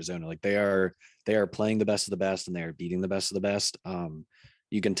 you get Arizona. Like they are playing the best of the best and they are beating the best of the best.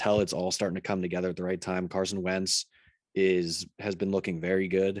 You can tell it's all starting to come together at the right time. Carson Wentz has been looking very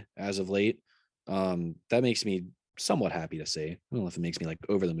good as of late. That makes me somewhat happy to see. I don't know if it makes me like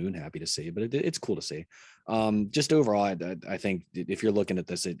over the moon happy to see, but it's cool to see. Just overall, I think if you're looking at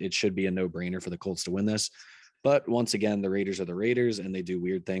this, it should be a no-brainer for the Colts to win this. But once again, the Raiders are the Raiders, and they do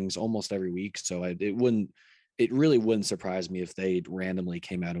weird things almost every week. So it really wouldn't surprise me if they randomly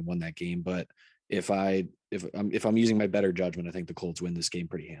came out and won that game. But if I'm using my better judgment, I think the Colts win this game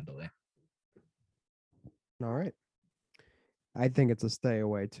pretty handily. All right. I think it's a stay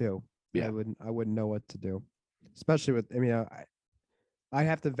away too. Yeah. I wouldn't know what to do, especially with. I mean, I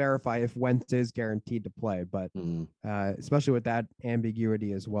have to verify if Wentz is guaranteed to play, but Mhm. especially with that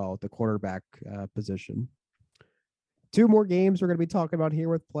ambiguity as well at the quarterback position. Two more games we're going to be talking about here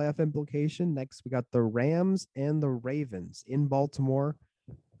with playoff implication. Next, we got the Rams and the Ravens in Baltimore.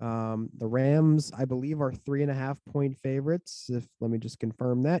 The Rams, I believe, are 3.5-point favorites. Let me just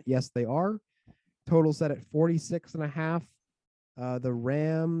confirm that. Yes, they are. Total set at 46.5. The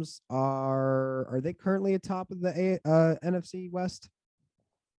Rams are they currently atop of the NFC West?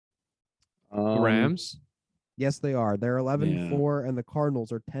 The Rams. Yes, they are. They're 11-4, and the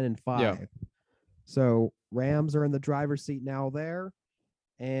Cardinals are 10-5. So Rams are in the driver's seat now there,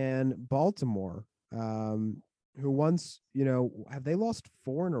 and Baltimore, who once, have they lost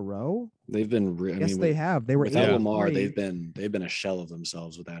 4 in a row? They've been. Yes, they have. They were without 8-3. Lamar. They've been a shell of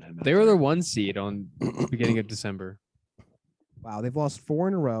themselves without him. They were the 1 seed on beginning of December. Wow, they've lost 4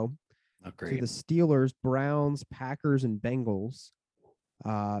 in a row Not to great. the Steelers, Browns, Packers, and Bengals.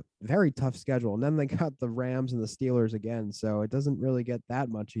 Very tough schedule. And then they got the Rams and the Steelers again. So it doesn't really get that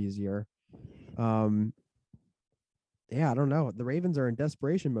much easier. Yeah, I don't know. The Ravens are in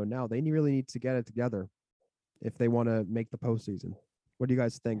desperation mode now. They really need to get it together if they want to make the postseason. What do you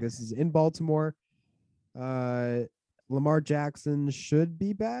guys think? This is in Baltimore. Lamar Jackson should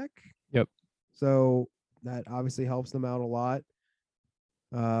be back. Yep. So that obviously helps them out a lot.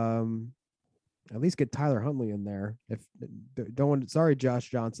 At least get Tyler Huntley in there. If sorry, Josh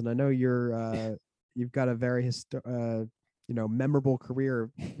Johnson. I know you've got a very memorable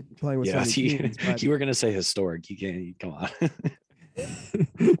career playing with so many teams. But you were gonna say historic. You can't. Come on.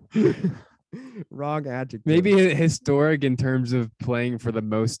 Wrong adjective. Maybe historic in terms of playing for the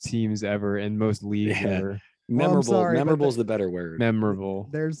most teams ever and most leagues ever. Memorable. Memorable is the better word. Memorable.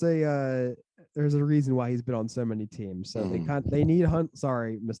 There's a reason why he's been on so many teams. So they need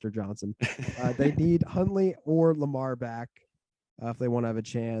Sorry, Mr. Johnson. They need Huntley or Lamar back if they want to have a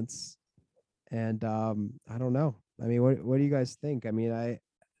chance. And I don't know. I mean, what do you guys think? I mean,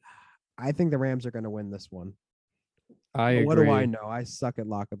 I think the Rams are going to win this one. I agree. What do I know? I suck at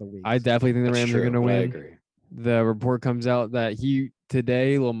lock of the week. I definitely think the Rams are going to win. I agree. The report comes out that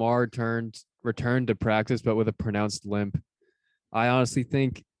today Lamar returned to practice, but with a pronounced limp. I honestly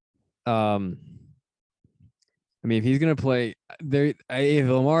think, I mean, if he's going to play there, if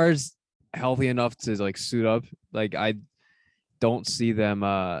Lamar's healthy enough to like suit up, like I don't see them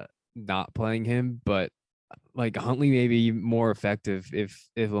not playing him, but like Huntley may be more effective if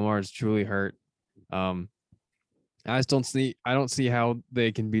Lamar is truly hurt. I don't see how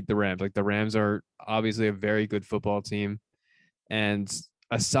they can beat the Rams. Like the Rams are obviously a very good football team, and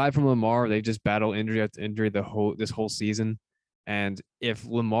aside from Lamar, they just battle injury after injury this whole season. And if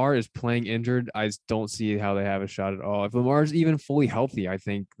Lamar is playing injured, I don't see how they have a shot at all. If Lamar's even fully healthy, I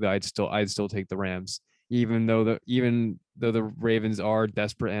think that I'd still take the Rams, even though the Ravens are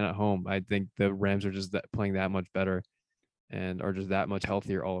desperate and at home. I think the Rams are just playing that much better, and are just that much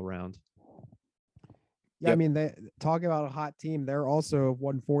healthier all around. Yeah, yep. I mean, they talking about a hot team. They're also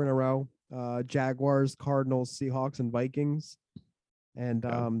won 4 in a row. Jaguars, Cardinals, Seahawks, and Vikings. And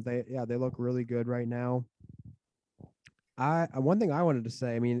they look really good right now. One thing I wanted to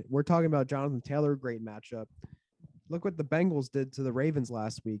say, I mean, we're talking about Jonathan Taylor, great matchup. Look what the Bengals did to the Ravens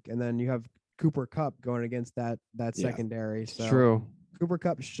last week, and then you have Cooper Kupp going against that secondary. So true. Cooper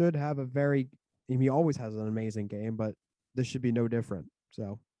Kupp should have he always has an amazing game, but this should be no different.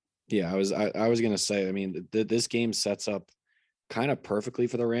 So yeah, I was gonna say, I mean, this game sets up kind of perfectly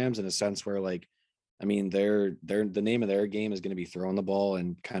for the Rams in a sense where, like, I mean, the name of their game is going to be throwing the ball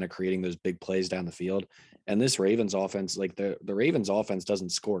and kind of creating those big plays down the field. And this Ravens offense, like the Ravens offense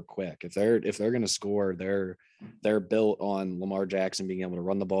doesn't score quick. If they're going to score, they're built on Lamar Jackson being able to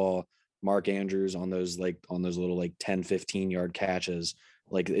run the ball, Mark Andrews on those little like 10, 15-yard catches.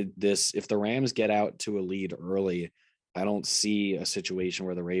 Like if the Rams get out to a lead early, I don't see a situation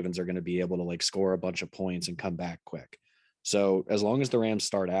where the Ravens are going to be able to like score a bunch of points and come back quick. So as long as the Rams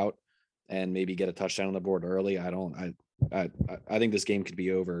start out and maybe get a touchdown on the board early, I think this game could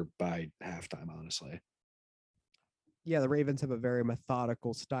be over by halftime, honestly. Yeah, the Ravens have a very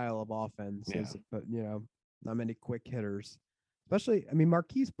methodical style of offense, but not many quick hitters. Especially, I mean,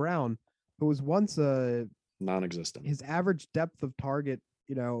 Marquise Brown, who was once a non-existent. His average depth of target,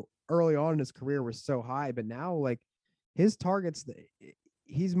 early on in his career was so high, but now like his targets,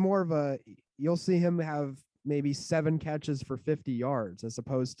 he's more of you'll see him have maybe 7 catches for 50 yards as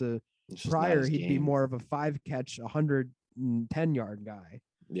opposed to prior he'd be more of a 5-catch 110-yard guy.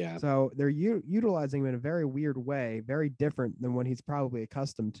 Yeah. So they're utilizing him in a very weird way, very different than what he's probably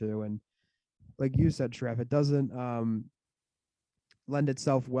accustomed to. And like you said, Trev, it doesn't lend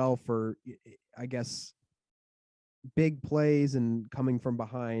itself well for, I guess, big plays and coming from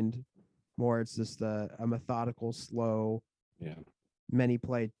behind. More, it's just a methodical, slow, Yeah. many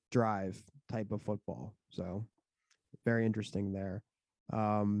play drive type of football. So very interesting there.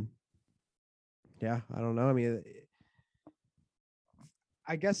 Yeah, I don't know. I mean,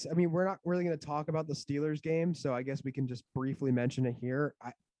 we're not really going to talk about the Steelers game, so I guess we can just briefly mention it here.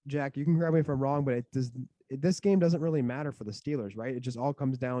 Jack, you can correct me if I'm wrong, but this game doesn't really matter for the Steelers, right? It just all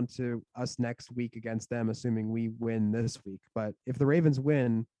comes down to us next week against them, assuming we win this week. But if the Ravens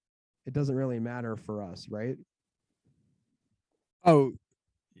win, it doesn't really matter for us, right? Oh,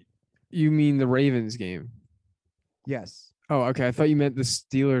 you mean the Ravens game? Yes. Oh, okay. I thought you meant the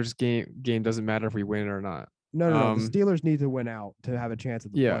Steelers game doesn't matter if we win or not. No. The Steelers need to win out to have a chance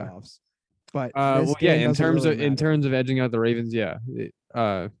at the Yeah. playoffs. But well, yeah. In terms really in terms of edging out the Ravens, yeah.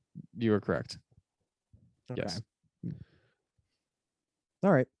 You were correct. Okay. Yes.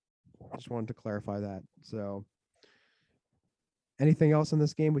 All right. Just wanted to clarify that. So, anything else in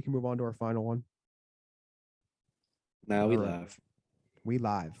this game? We can move on to our final one. Now we All right. live. We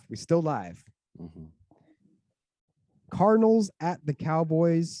live. We still live. Mhm. Cardinals at the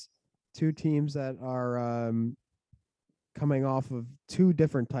Cowboys, two teams that are coming off of two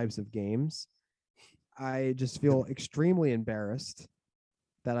different types of games. I just feel extremely embarrassed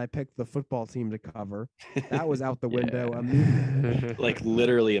that I picked the football team to cover. That was out the window immediately. Like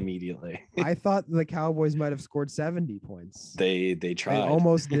literally immediately. I thought the Cowboys might have scored 70 points. They They tried.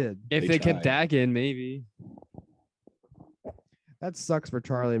 almost did. If They they kept tried. Dak in, maybe. That sucks for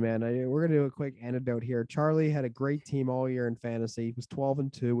Charlie, man. We're gonna do a quick anecdote here. Charlie had a great team all year in fantasy. He was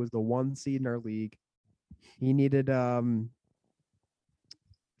 12-2, was the 1 seed in our league. He needed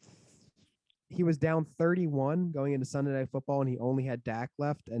he was down 31 going into Sunday Night Football, and he only had Dak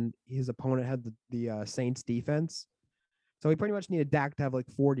left, and his opponent had the Saints defense. So he pretty much needed Dak to have like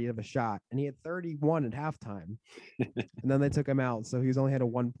 40 of a shot, and he had 31 at halftime. And then they took him out, so he's only had a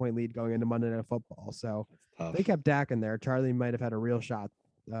 1-point lead going into Monday Night Football. So Tough. they kept Dak in there. Charlie might have had a real shot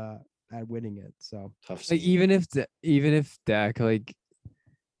at winning it. So Tough Like scene. even if Dak like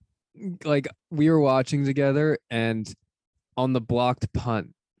we were watching together, and on the blocked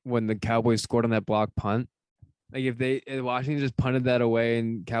punt, when the Cowboys scored on that blocked punt, like if Washington just punted that away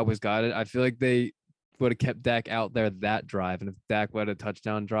and Cowboys got it, I feel like they would have kept Dak out there that drive. And if Dak led a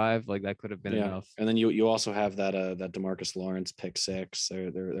touchdown drive, like that could have been enough. And then you also have that that DeMarcus Lawrence pick six.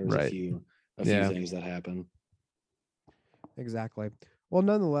 There was Right. a few Yeah. things that happened. exactly. Well,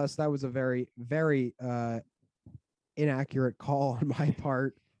 nonetheless, that was a very, very inaccurate call on my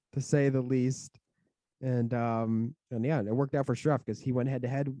part, to say the least. And yeah, it worked out for Schruff because he went head to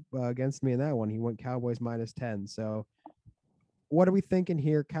head against me in that one. He went Cowboys -10. So what are we thinking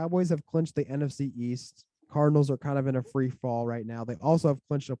here? Cowboys have clinched the NFC East. Cardinals are kind of in a free fall right now. They also have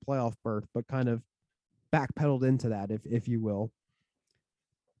clinched a playoff berth, but kind of backpedaled into that, if you will.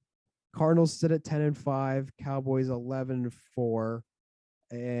 Cardinals sit at 10-5, Cowboys 11-4,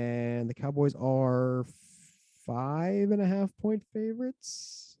 and the Cowboys are 5.5-point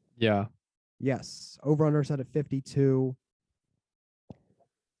favorites. Yeah. Yes, over/under set at 52.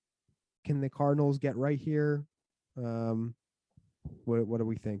 Can the Cardinals get right here? What are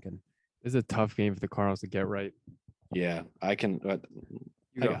we thinking? It's a tough game for the Cardinals to get right. Yeah, I can. I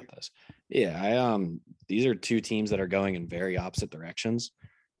go. got this. Yeah, these are two teams that are going in very opposite directions.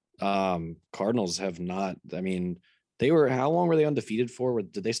 Cardinals have not. I mean, they were. How long were they undefeated for?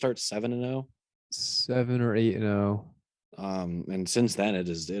 Did they start 7-0? 7 or 8-0. And since then it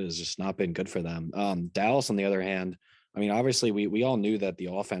has just not been good for them. Dallas, on the other hand, I mean, obviously we all knew that the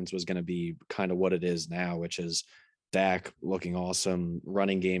offense was going to be kind of what it is now, which is Dak looking awesome,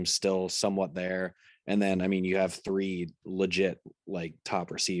 running game still somewhat there. And then, I mean, you have three legit like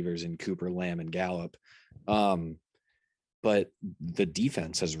top receivers in Cooper, Lamb, and Gallup. But the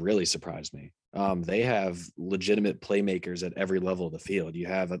defense has really surprised me. They have legitimate playmakers at every level of the field. You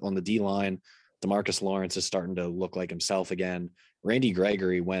have on the D line, DeMarcus Lawrence is starting to look like himself again. Randy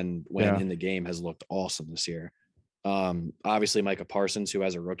Gregory, when in the game, has looked awesome this year. Obviously, Micah Parsons, who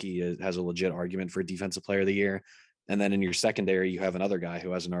as a rookie has a legit argument for Defensive Player of the Year. And then in your secondary, you have another guy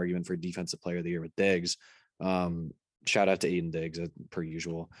who has an argument for Defensive Player of the Year with Diggs. Shout out to Aiden Diggs, per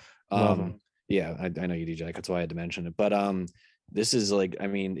usual. Love him. Yeah, I know you do, Jack. That's why I had to mention it. But this is like, I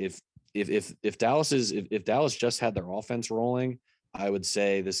mean, if Dallas just had their offense rolling, I would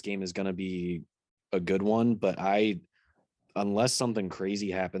say this game is going to be a good one. But unless something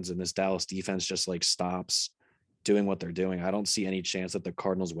crazy happens and this Dallas defense just like stops doing what they're doing, I don't see any chance that the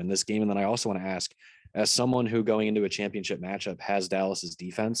Cardinals win this game. And then I also want to ask, as someone who going into a championship matchup has Dallas's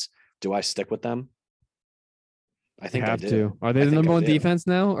defense, do I stick with them? I They think have they to. do. Are they I the think number they one do. defense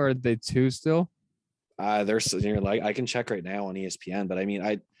now, or are they 2 still? There's like I can check right now on ESPN, but I mean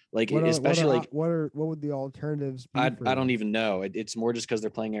I like What especially like what would the alternatives be? I for I don't them? even know. It's more just because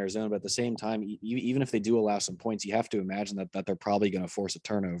they're playing Arizona, but at the same time, even if they do allow some points, you have to imagine that they're probably going to force a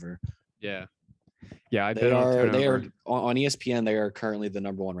turnover. Yeah. Yeah, I They bet on a are turnover. on ESPN. They are currently the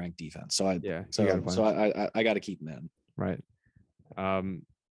number 1 ranked defense. So Yeah, you gotta so play. I got to keep them in. Right.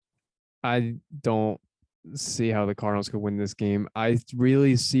 I don't see how the Cardinals could win this game. I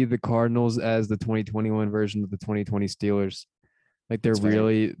really see the Cardinals as the 2021 version of the 2020 Steelers. Like That's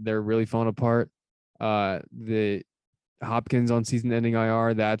fair. they're really falling apart. The Hopkins on season-ending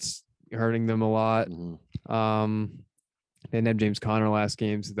IR, that's hurting them a lot. Mhm. They didn't have James Conner last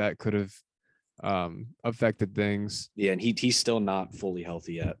game, so that could have affected things. Yeah, and he's still not fully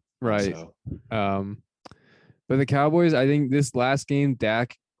healthy yet. Right. So But the Cowboys, I think this last game,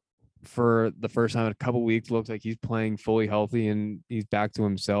 Dak, for the first time in a couple weeks, looks like he's playing fully healthy and he's back to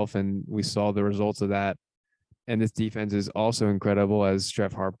himself. And we saw the results of that. And this defense is also incredible, as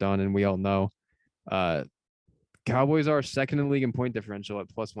Streff harped on, and we all know. Cowboys are second in the league in point differential at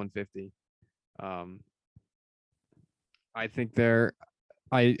plus 150. I think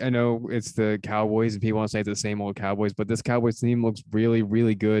I know it's the Cowboys and people want to say it's the same old Cowboys, but this Cowboys team looks really,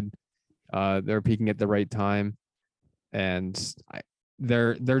 really good. They're peaking at the right time, and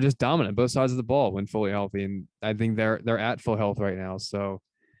they're just dominant both sides of the ball when fully healthy. And I think they're at full health right now. So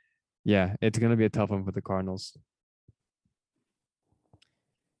yeah, it's gonna be a tough one for the Cardinals.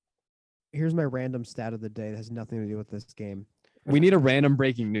 Here's my random stat of the day that has nothing to do with this game. We need a random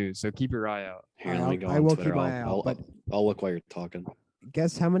breaking news, so keep your eye out. here, let me go I on will Twitter. keep my eye out, but I'll look while you're talking.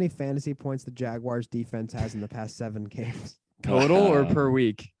 guess how many fantasy points the Jaguars defense has in the past 7 games? Total or per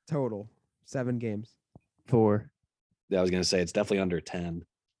week? Total. 7 games. 4. Yeah, I was gonna say it's definitely under 10.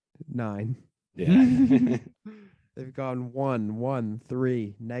 9. Yeah. They've gone 1, 1,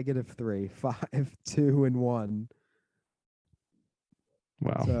 3, -3, 5, 2, and 1.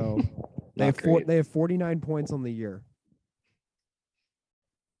 Wow. So Not great. they have 49 points on the year.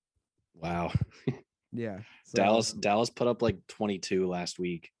 Wow. Yeah. So, Dallas put up like 22 last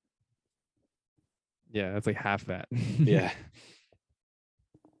week. Yeah, that's like half that. Yeah.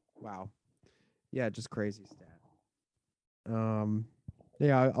 Wow. Yeah, just crazy stat.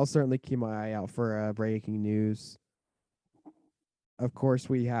 Yeah, I'll certainly keep my eye out for breaking news. Of course,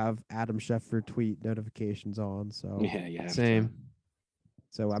 we have Adam Schefter tweet notifications on, so Yeah, you have to. Same.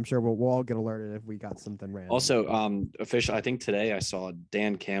 so I'm sure we'll all get alerted if we got something random. Also, official. I think today I saw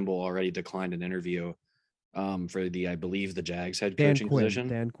Dan Campbell already declined an interview, for I believe the Jags head coaching position.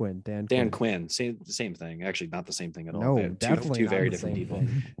 Dan Quinn. Dan Quinn, same thing. Actually, not the same thing at all. No, They have definitely two not very the different same people.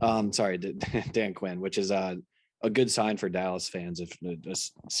 thing. Sorry, Dan Quinn, which is a good sign for Dallas fans if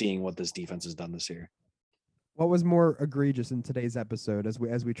just seeing what this defense has done this year. What was more egregious in today's episode as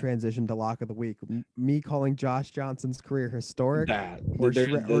we transition to lock of the week? Me calling Josh Johnson's career historic, That or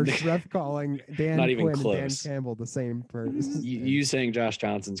Shreff calling Dan Not even Quinn and Dan close. Campbell the same person? you saying Josh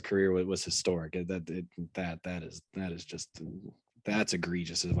Johnson's career was historic. That is just that's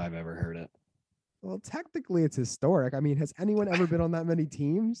egregious if I've ever heard it. Well, technically, it's historic. I mean, has anyone ever been on that many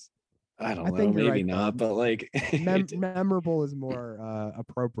teams? I don't I know, think you're maybe right, not, though. but like Memorable is more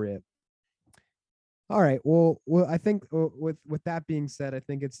appropriate. All right. Well, I think with that being said, I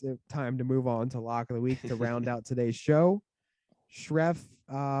think it's time to move on to lock of the week to round out today's show. Shreff,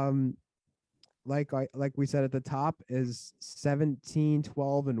 like we said at the top, is 17,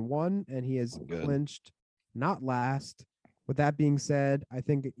 12, and 1, and he has Good. clinched not last. With that being said, I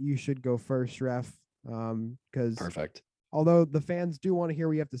think you should go first, Shreff, because perfect. although the fans do want to hear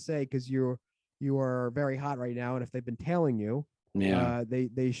what you have to say, because you are very hot right now, and if they've been tailing you, Yeah.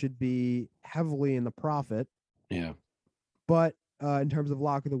 they should be heavily in the profit. Yeah. But in terms of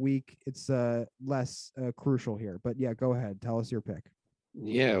lock of the week, it's less crucial here. But yeah, go ahead. Tell us your pick.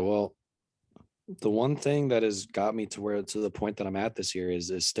 Yeah. Well, the one thing that has got me to the point that I'm at this year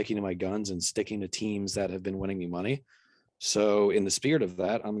is sticking to my guns and sticking to teams that have been winning me money. So in the spirit of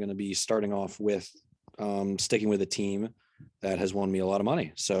that, I'm going to be starting off with sticking with a team that has won me a lot of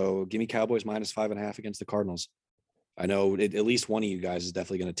money. So give me Cowboys -5.5 against the Cardinals. I know at least one of you guys is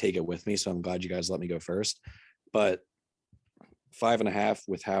definitely going to take it with me, so I'm glad you guys let me go first. But 5.5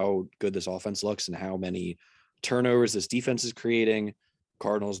 with how good this offense looks and how many turnovers this defense is creating.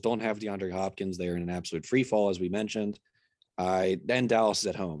 Cardinals don't have DeAndre Hopkins. They're in an absolute free fall, as we mentioned. And Dallas is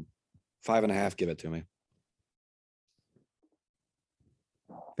at home. 5.5, give it to me.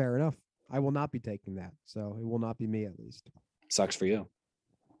 Fair enough. I will not be taking that, so it will not be me at least. Sucks for you.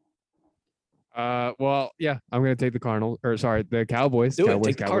 Well, yeah, I'm gonna take the Cardinals, or sorry, the Cowboys. Do it. Cowboys,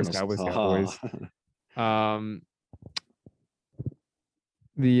 Take the Cowboys, Cardinals. Cowboys, Cowboys.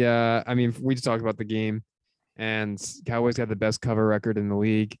 I mean, we just talked about the game, and Cowboys got the best cover record in the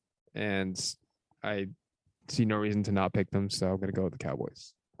league, and I see no reason to not pick them, so I'm gonna go with the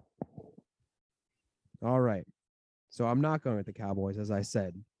Cowboys. All right. So I'm not going with the Cowboys, as I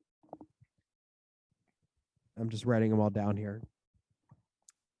said. I'm just writing them all down here.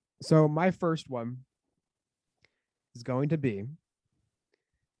 So my first one is going to be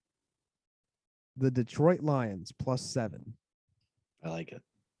the Detroit Lions +7. I like it.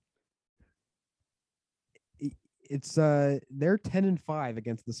 It's they're 10-5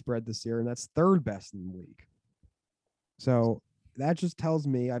 against the spread this year, and that's third best in the league. So that just tells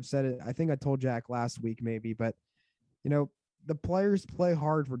me, I've said it, I think I told Jack last week maybe, but the players play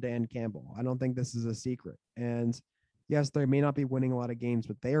hard for Dan Campbell. I don't think this is a secret. And yes, they may not be winning a lot of games,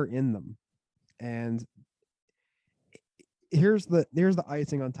 but they are in them. And here's the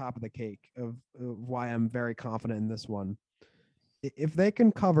icing on top of the cake of why I'm very confident in this one. If they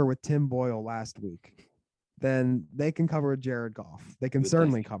can cover with Tim Boyle last week, then they can cover with Jared Goff. They can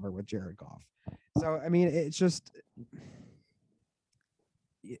certainly cover with Jared Goff. So, I mean, it's just,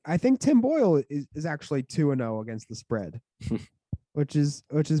 I think Tim Boyle is actually 2-0 against the spread, which is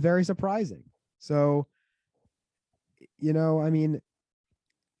very surprising. So, I mean,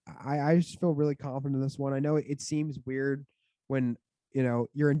 I just feel really confident in this one. I know it seems weird when,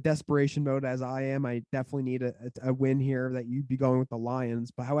 you're in desperation mode as I am. I definitely need a win here that you'd be going with the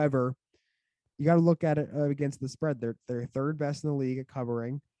Lions. But however, you got to look at it against the spread. They're third best in the league at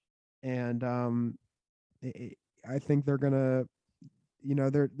covering. And I think they're going to,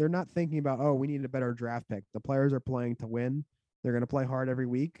 they're not thinking about, oh, we need a better draft pick. The players are playing to win. They're going to play hard every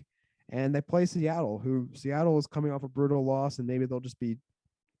week. And they play Seattle is coming off a brutal loss, and maybe they'll just be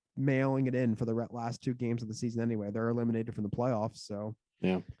mailing it in for the last 2 games of the season anyway. They're eliminated from the playoffs. So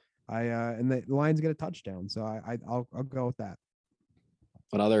yeah, and the Lions get a touchdown. So I'll go with that.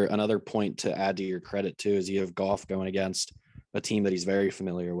 Another point to add to your credit too is you have Goff going against a team that he's very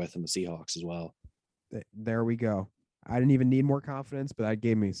familiar with in the Seahawks as well. There we go. I didn't even need more confidence, but that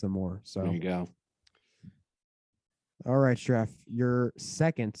gave me some more. So there you go. All right, Streff, your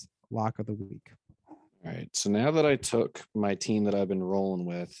second lock of the week. All right. So now that I took my team that I've been rolling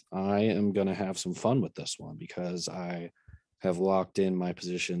with, I am going to have some fun with this one because I have locked in my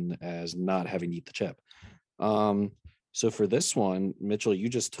position as not having to eat the chip. So for this one, Mitchell, you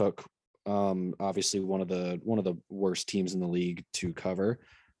just took obviously one of the worst teams in the league to cover.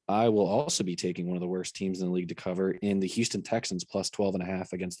 I will also be taking one of the worst teams in the league to cover in the Houston Texans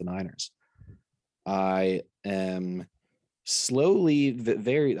 +12.5 against the Niners. I am slowly,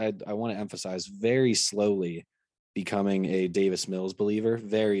 I want to emphasize, very slowly becoming a Davis Mills believer.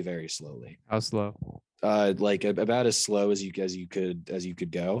 Very, very slowly. How slow? Like about as slow as you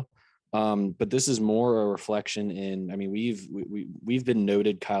could go. But this is more a reflection in, I mean, we've been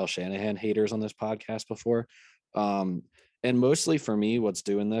noted Kyle Shanahan haters on this podcast before. And mostly for me, what's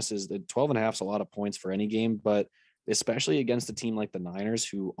doing this is that 12.5 is a lot of points for any game, but especially against a team like the Niners,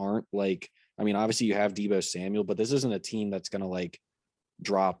 who aren't like, I mean, obviously you have Deebo Samuel, but this isn't a team that's going to like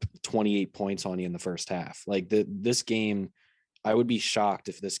drop 28 points on you in the first half. Like this game, I would be shocked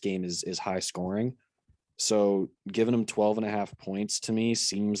if this game is high scoring. So giving them 12.5 points to me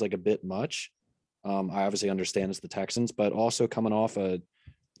seems like a bit much. I obviously understand it's the Texans, but also coming off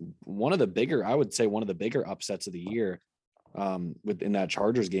one of the bigger upsets of the year within that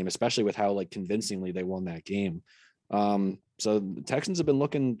Chargers game, especially with how like convincingly they won that game. So the Texans have been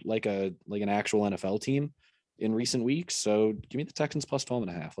looking like an actual NFL team in recent weeks. So give me the Texans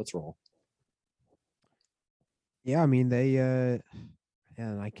 +12.5. Let's roll. Yeah, I mean they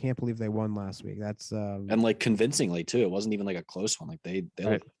and I can't believe they won last week. That's and like convincingly too. It wasn't even like a close one. Like they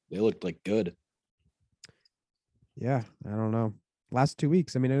looked like good. Yeah, I don't know. Last 2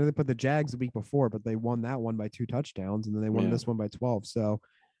 weeks. I mean, I know they put the Jags the week before, but they won that one by 2 touchdowns, and then they won this one by 12. So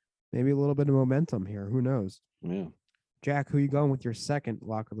maybe a little bit of momentum here. Who knows? Yeah. Jack, who you going with your second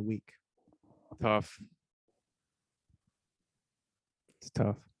lock of the week? Tough. It's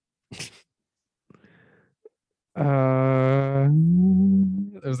tough.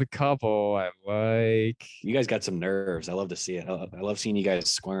 There's a couple I like. You guys got some nerves. I love to see it. I love seeing you guys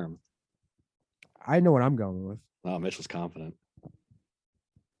squirm. I know what I'm going with. Oh, Mitchell's confident.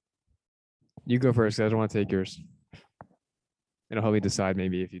 You go first. I don't want to take yours. It'll help me decide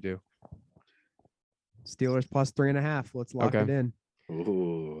maybe if you do. Steelers +3.5. Let's lock it in.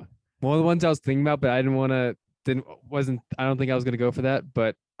 Ooh. One of the ones I was thinking about, but I didn't want to. I don't think I was going to go for that.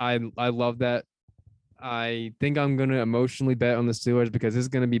 But I love that. I think I'm going to emotionally bet on the Steelers because this is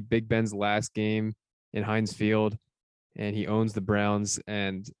going to be Big Ben's last game in Heinz Field. and he owns the Browns.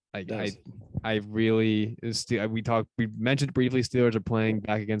 And Does. I really we mentioned briefly Steelers are playing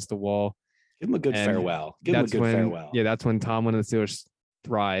back against the wall. Give him a good And farewell. Give him a good farewell. Yeah, that's when Tomlin and the Steelers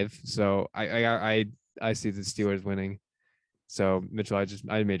thrive. So I see the Steelers winning. So Mitchell,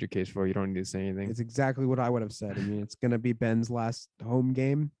 I made your case for you. You don't need to say anything. It's exactly what I would have said. I mean, it's going to be Ben's last home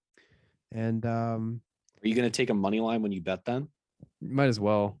game. And Are you going to take a money line when you bet then? Might as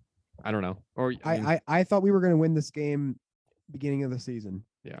well. I don't know. Or I thought we were going to win this game beginning of the season.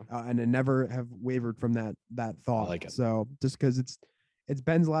 Yeah. And I never have wavered from that thought. I like it. So just because it's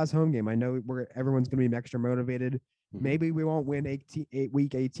Ben's last home game, I know everyone's going to be extra motivated. Mhm. Maybe we won't win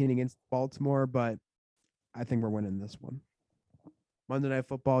week 18 against Baltimore, but I think we're winning this one. Monday Night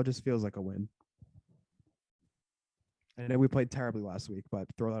Football just feels like a win. I know we played terribly last week, but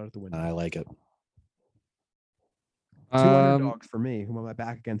throw that out the window. I like it. Two underdogs for me, who am I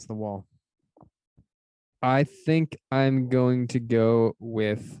back against the wall? I think I'm going to go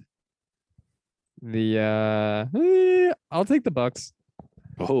with the I'll take the Bucks.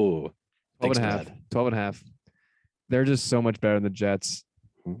 Oh, 12 and a half. 12 and a half. They're just so much better than the Jets.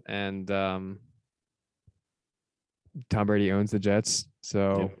 Mhm. And Tom Brady owns the Jets,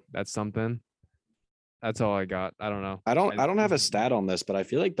 so that's something. That's all I got. I don't know. I don't have a stat on this, but I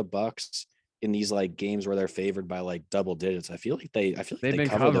feel like the Bucks in these like games where they're favored by like double digits, I feel like they've they been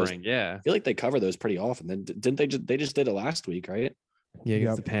cover those. covering. Yeah. I feel like they cover those pretty often. Then didn't they just did it last week, right? Yeah,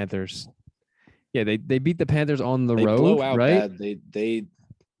 against the Panthers. Yeah, they beat the Panthers on the They road, blow out right? bad.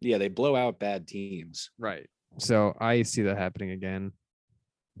 They blow out bad teams. Right. So I see that happening again.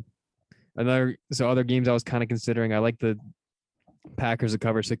 Other games I was kind of considering. I like the Packers to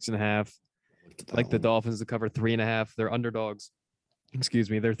cover 6.5. I like the Dolphins to cover 3.5. They're underdogs. Excuse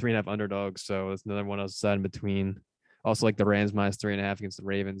me, they're 3.5 underdogs. So that's another one I was deciding between. Also like the Rams minus 3.5 against the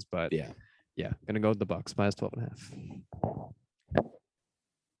Ravens, but yeah, gonna go with the Bucks minus 12.5.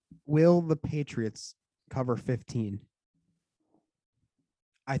 Will the Patriots cover 15?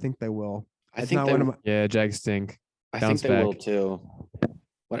 I think they will. I think they, Jags stink. I think they will too.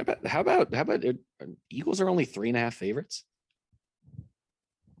 How about Eagles are only 3.5 favorites?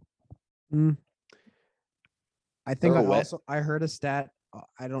 I think I heard a stat.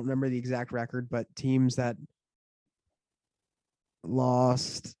 I don't remember the exact record, but teams that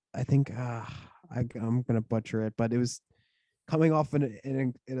lost, I think I'm gonna butcher it, but it was coming off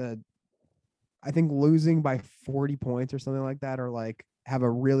in a I think losing by 40 points or something like that, or like have a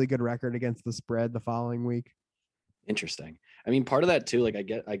really good record against the spread the following week. Interesting. I mean, part of that too, like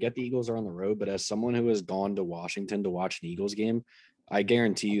I get the Eagles are on the road, but as someone who has gone to Washington to watch an Eagles game, I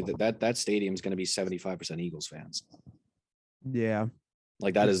guarantee you that stadium is going to be 75% Eagles fans. Yeah.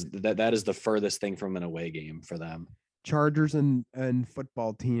 Like that is the furthest thing from an away game for them. Chargers and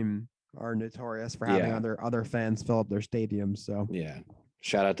football team are notorious for having other fans fill up their stadiums. So yeah.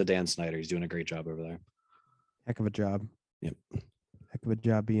 Shout out to Dan Snyder. He's doing a great job over there. Heck of a job. Yep. Heck of a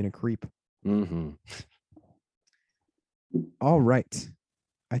job being a creep. Mm-hmm. All right.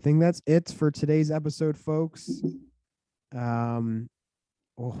 I think that's it for today's episode, folks.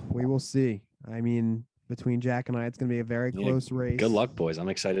 We will see. I mean, between Jack and I, it's going to be a very close race. Good luck, boys. I'm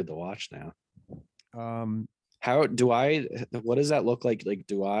excited to watch now. What does that look like? Like,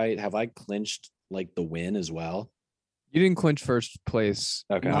 have I clinched like the win as well? You didn't clinch first place.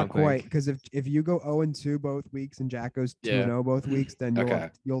 Okay. Not quite, because if you go 0-2 both weeks and Jack goes 2-0 both weeks, then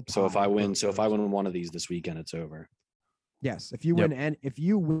you'll tie. So if I win one of these this weekend, it's over. Yes, if you win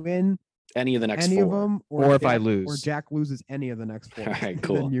any of the next any four, of them, or if I lose, or Jack loses any of the next four, all right,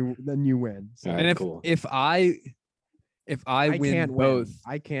 cool. then you win. So. All right, and cool. if I win both,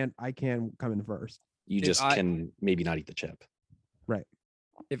 I can't come in first. You just can maybe not eat the chip. Right.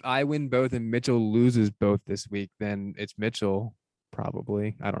 If I win both and Mitchell loses both this week, then it's Mitchell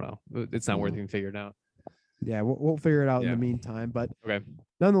probably. I don't know. It's not worth even figuring out. Yeah, we'll figure it out in the meantime. But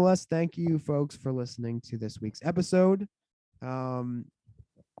nonetheless, thank you folks for listening to this week's episode.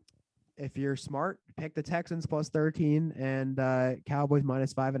 If you're smart, pick the Texans plus 13 and Cowboys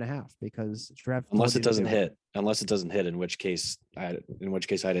minus 5.5 because unless it doesn't hit, in which case I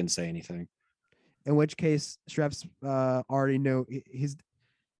didn't say anything. In which case, Shrev's already know he's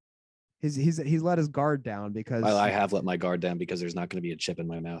let his guard down because I have let my guard down because there's not going to be a chip in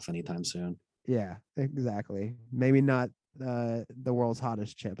my mouth anytime soon. Yeah, exactly. Maybe not the world's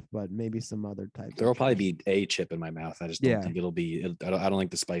hottest chip, but maybe some other type. There will probably be a chip in my mouth. I just don't think it'll be. I don't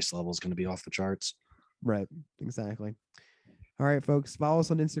think the spice level is going to be off the charts. Right. Exactly. All right, folks. Follow us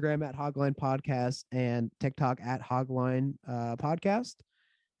on Instagram at Hogline Podcast and TikTok at Hogline Podcast.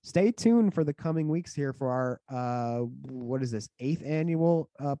 Stay tuned for the coming weeks here for our what is this 8th annual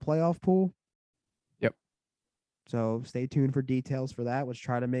playoff pool? Yep. So stay tuned for details for that. Let's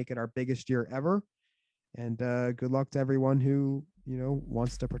try to make it our biggest year ever. And good luck to everyone who,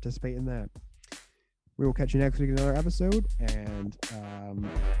 wants to participate in that. We will catch you next week in another episode. And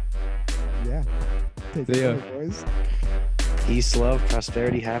yeah. Take care, boys. Peace, love,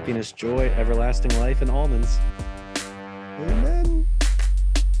 prosperity, happiness, joy, everlasting life, and almonds. Amen.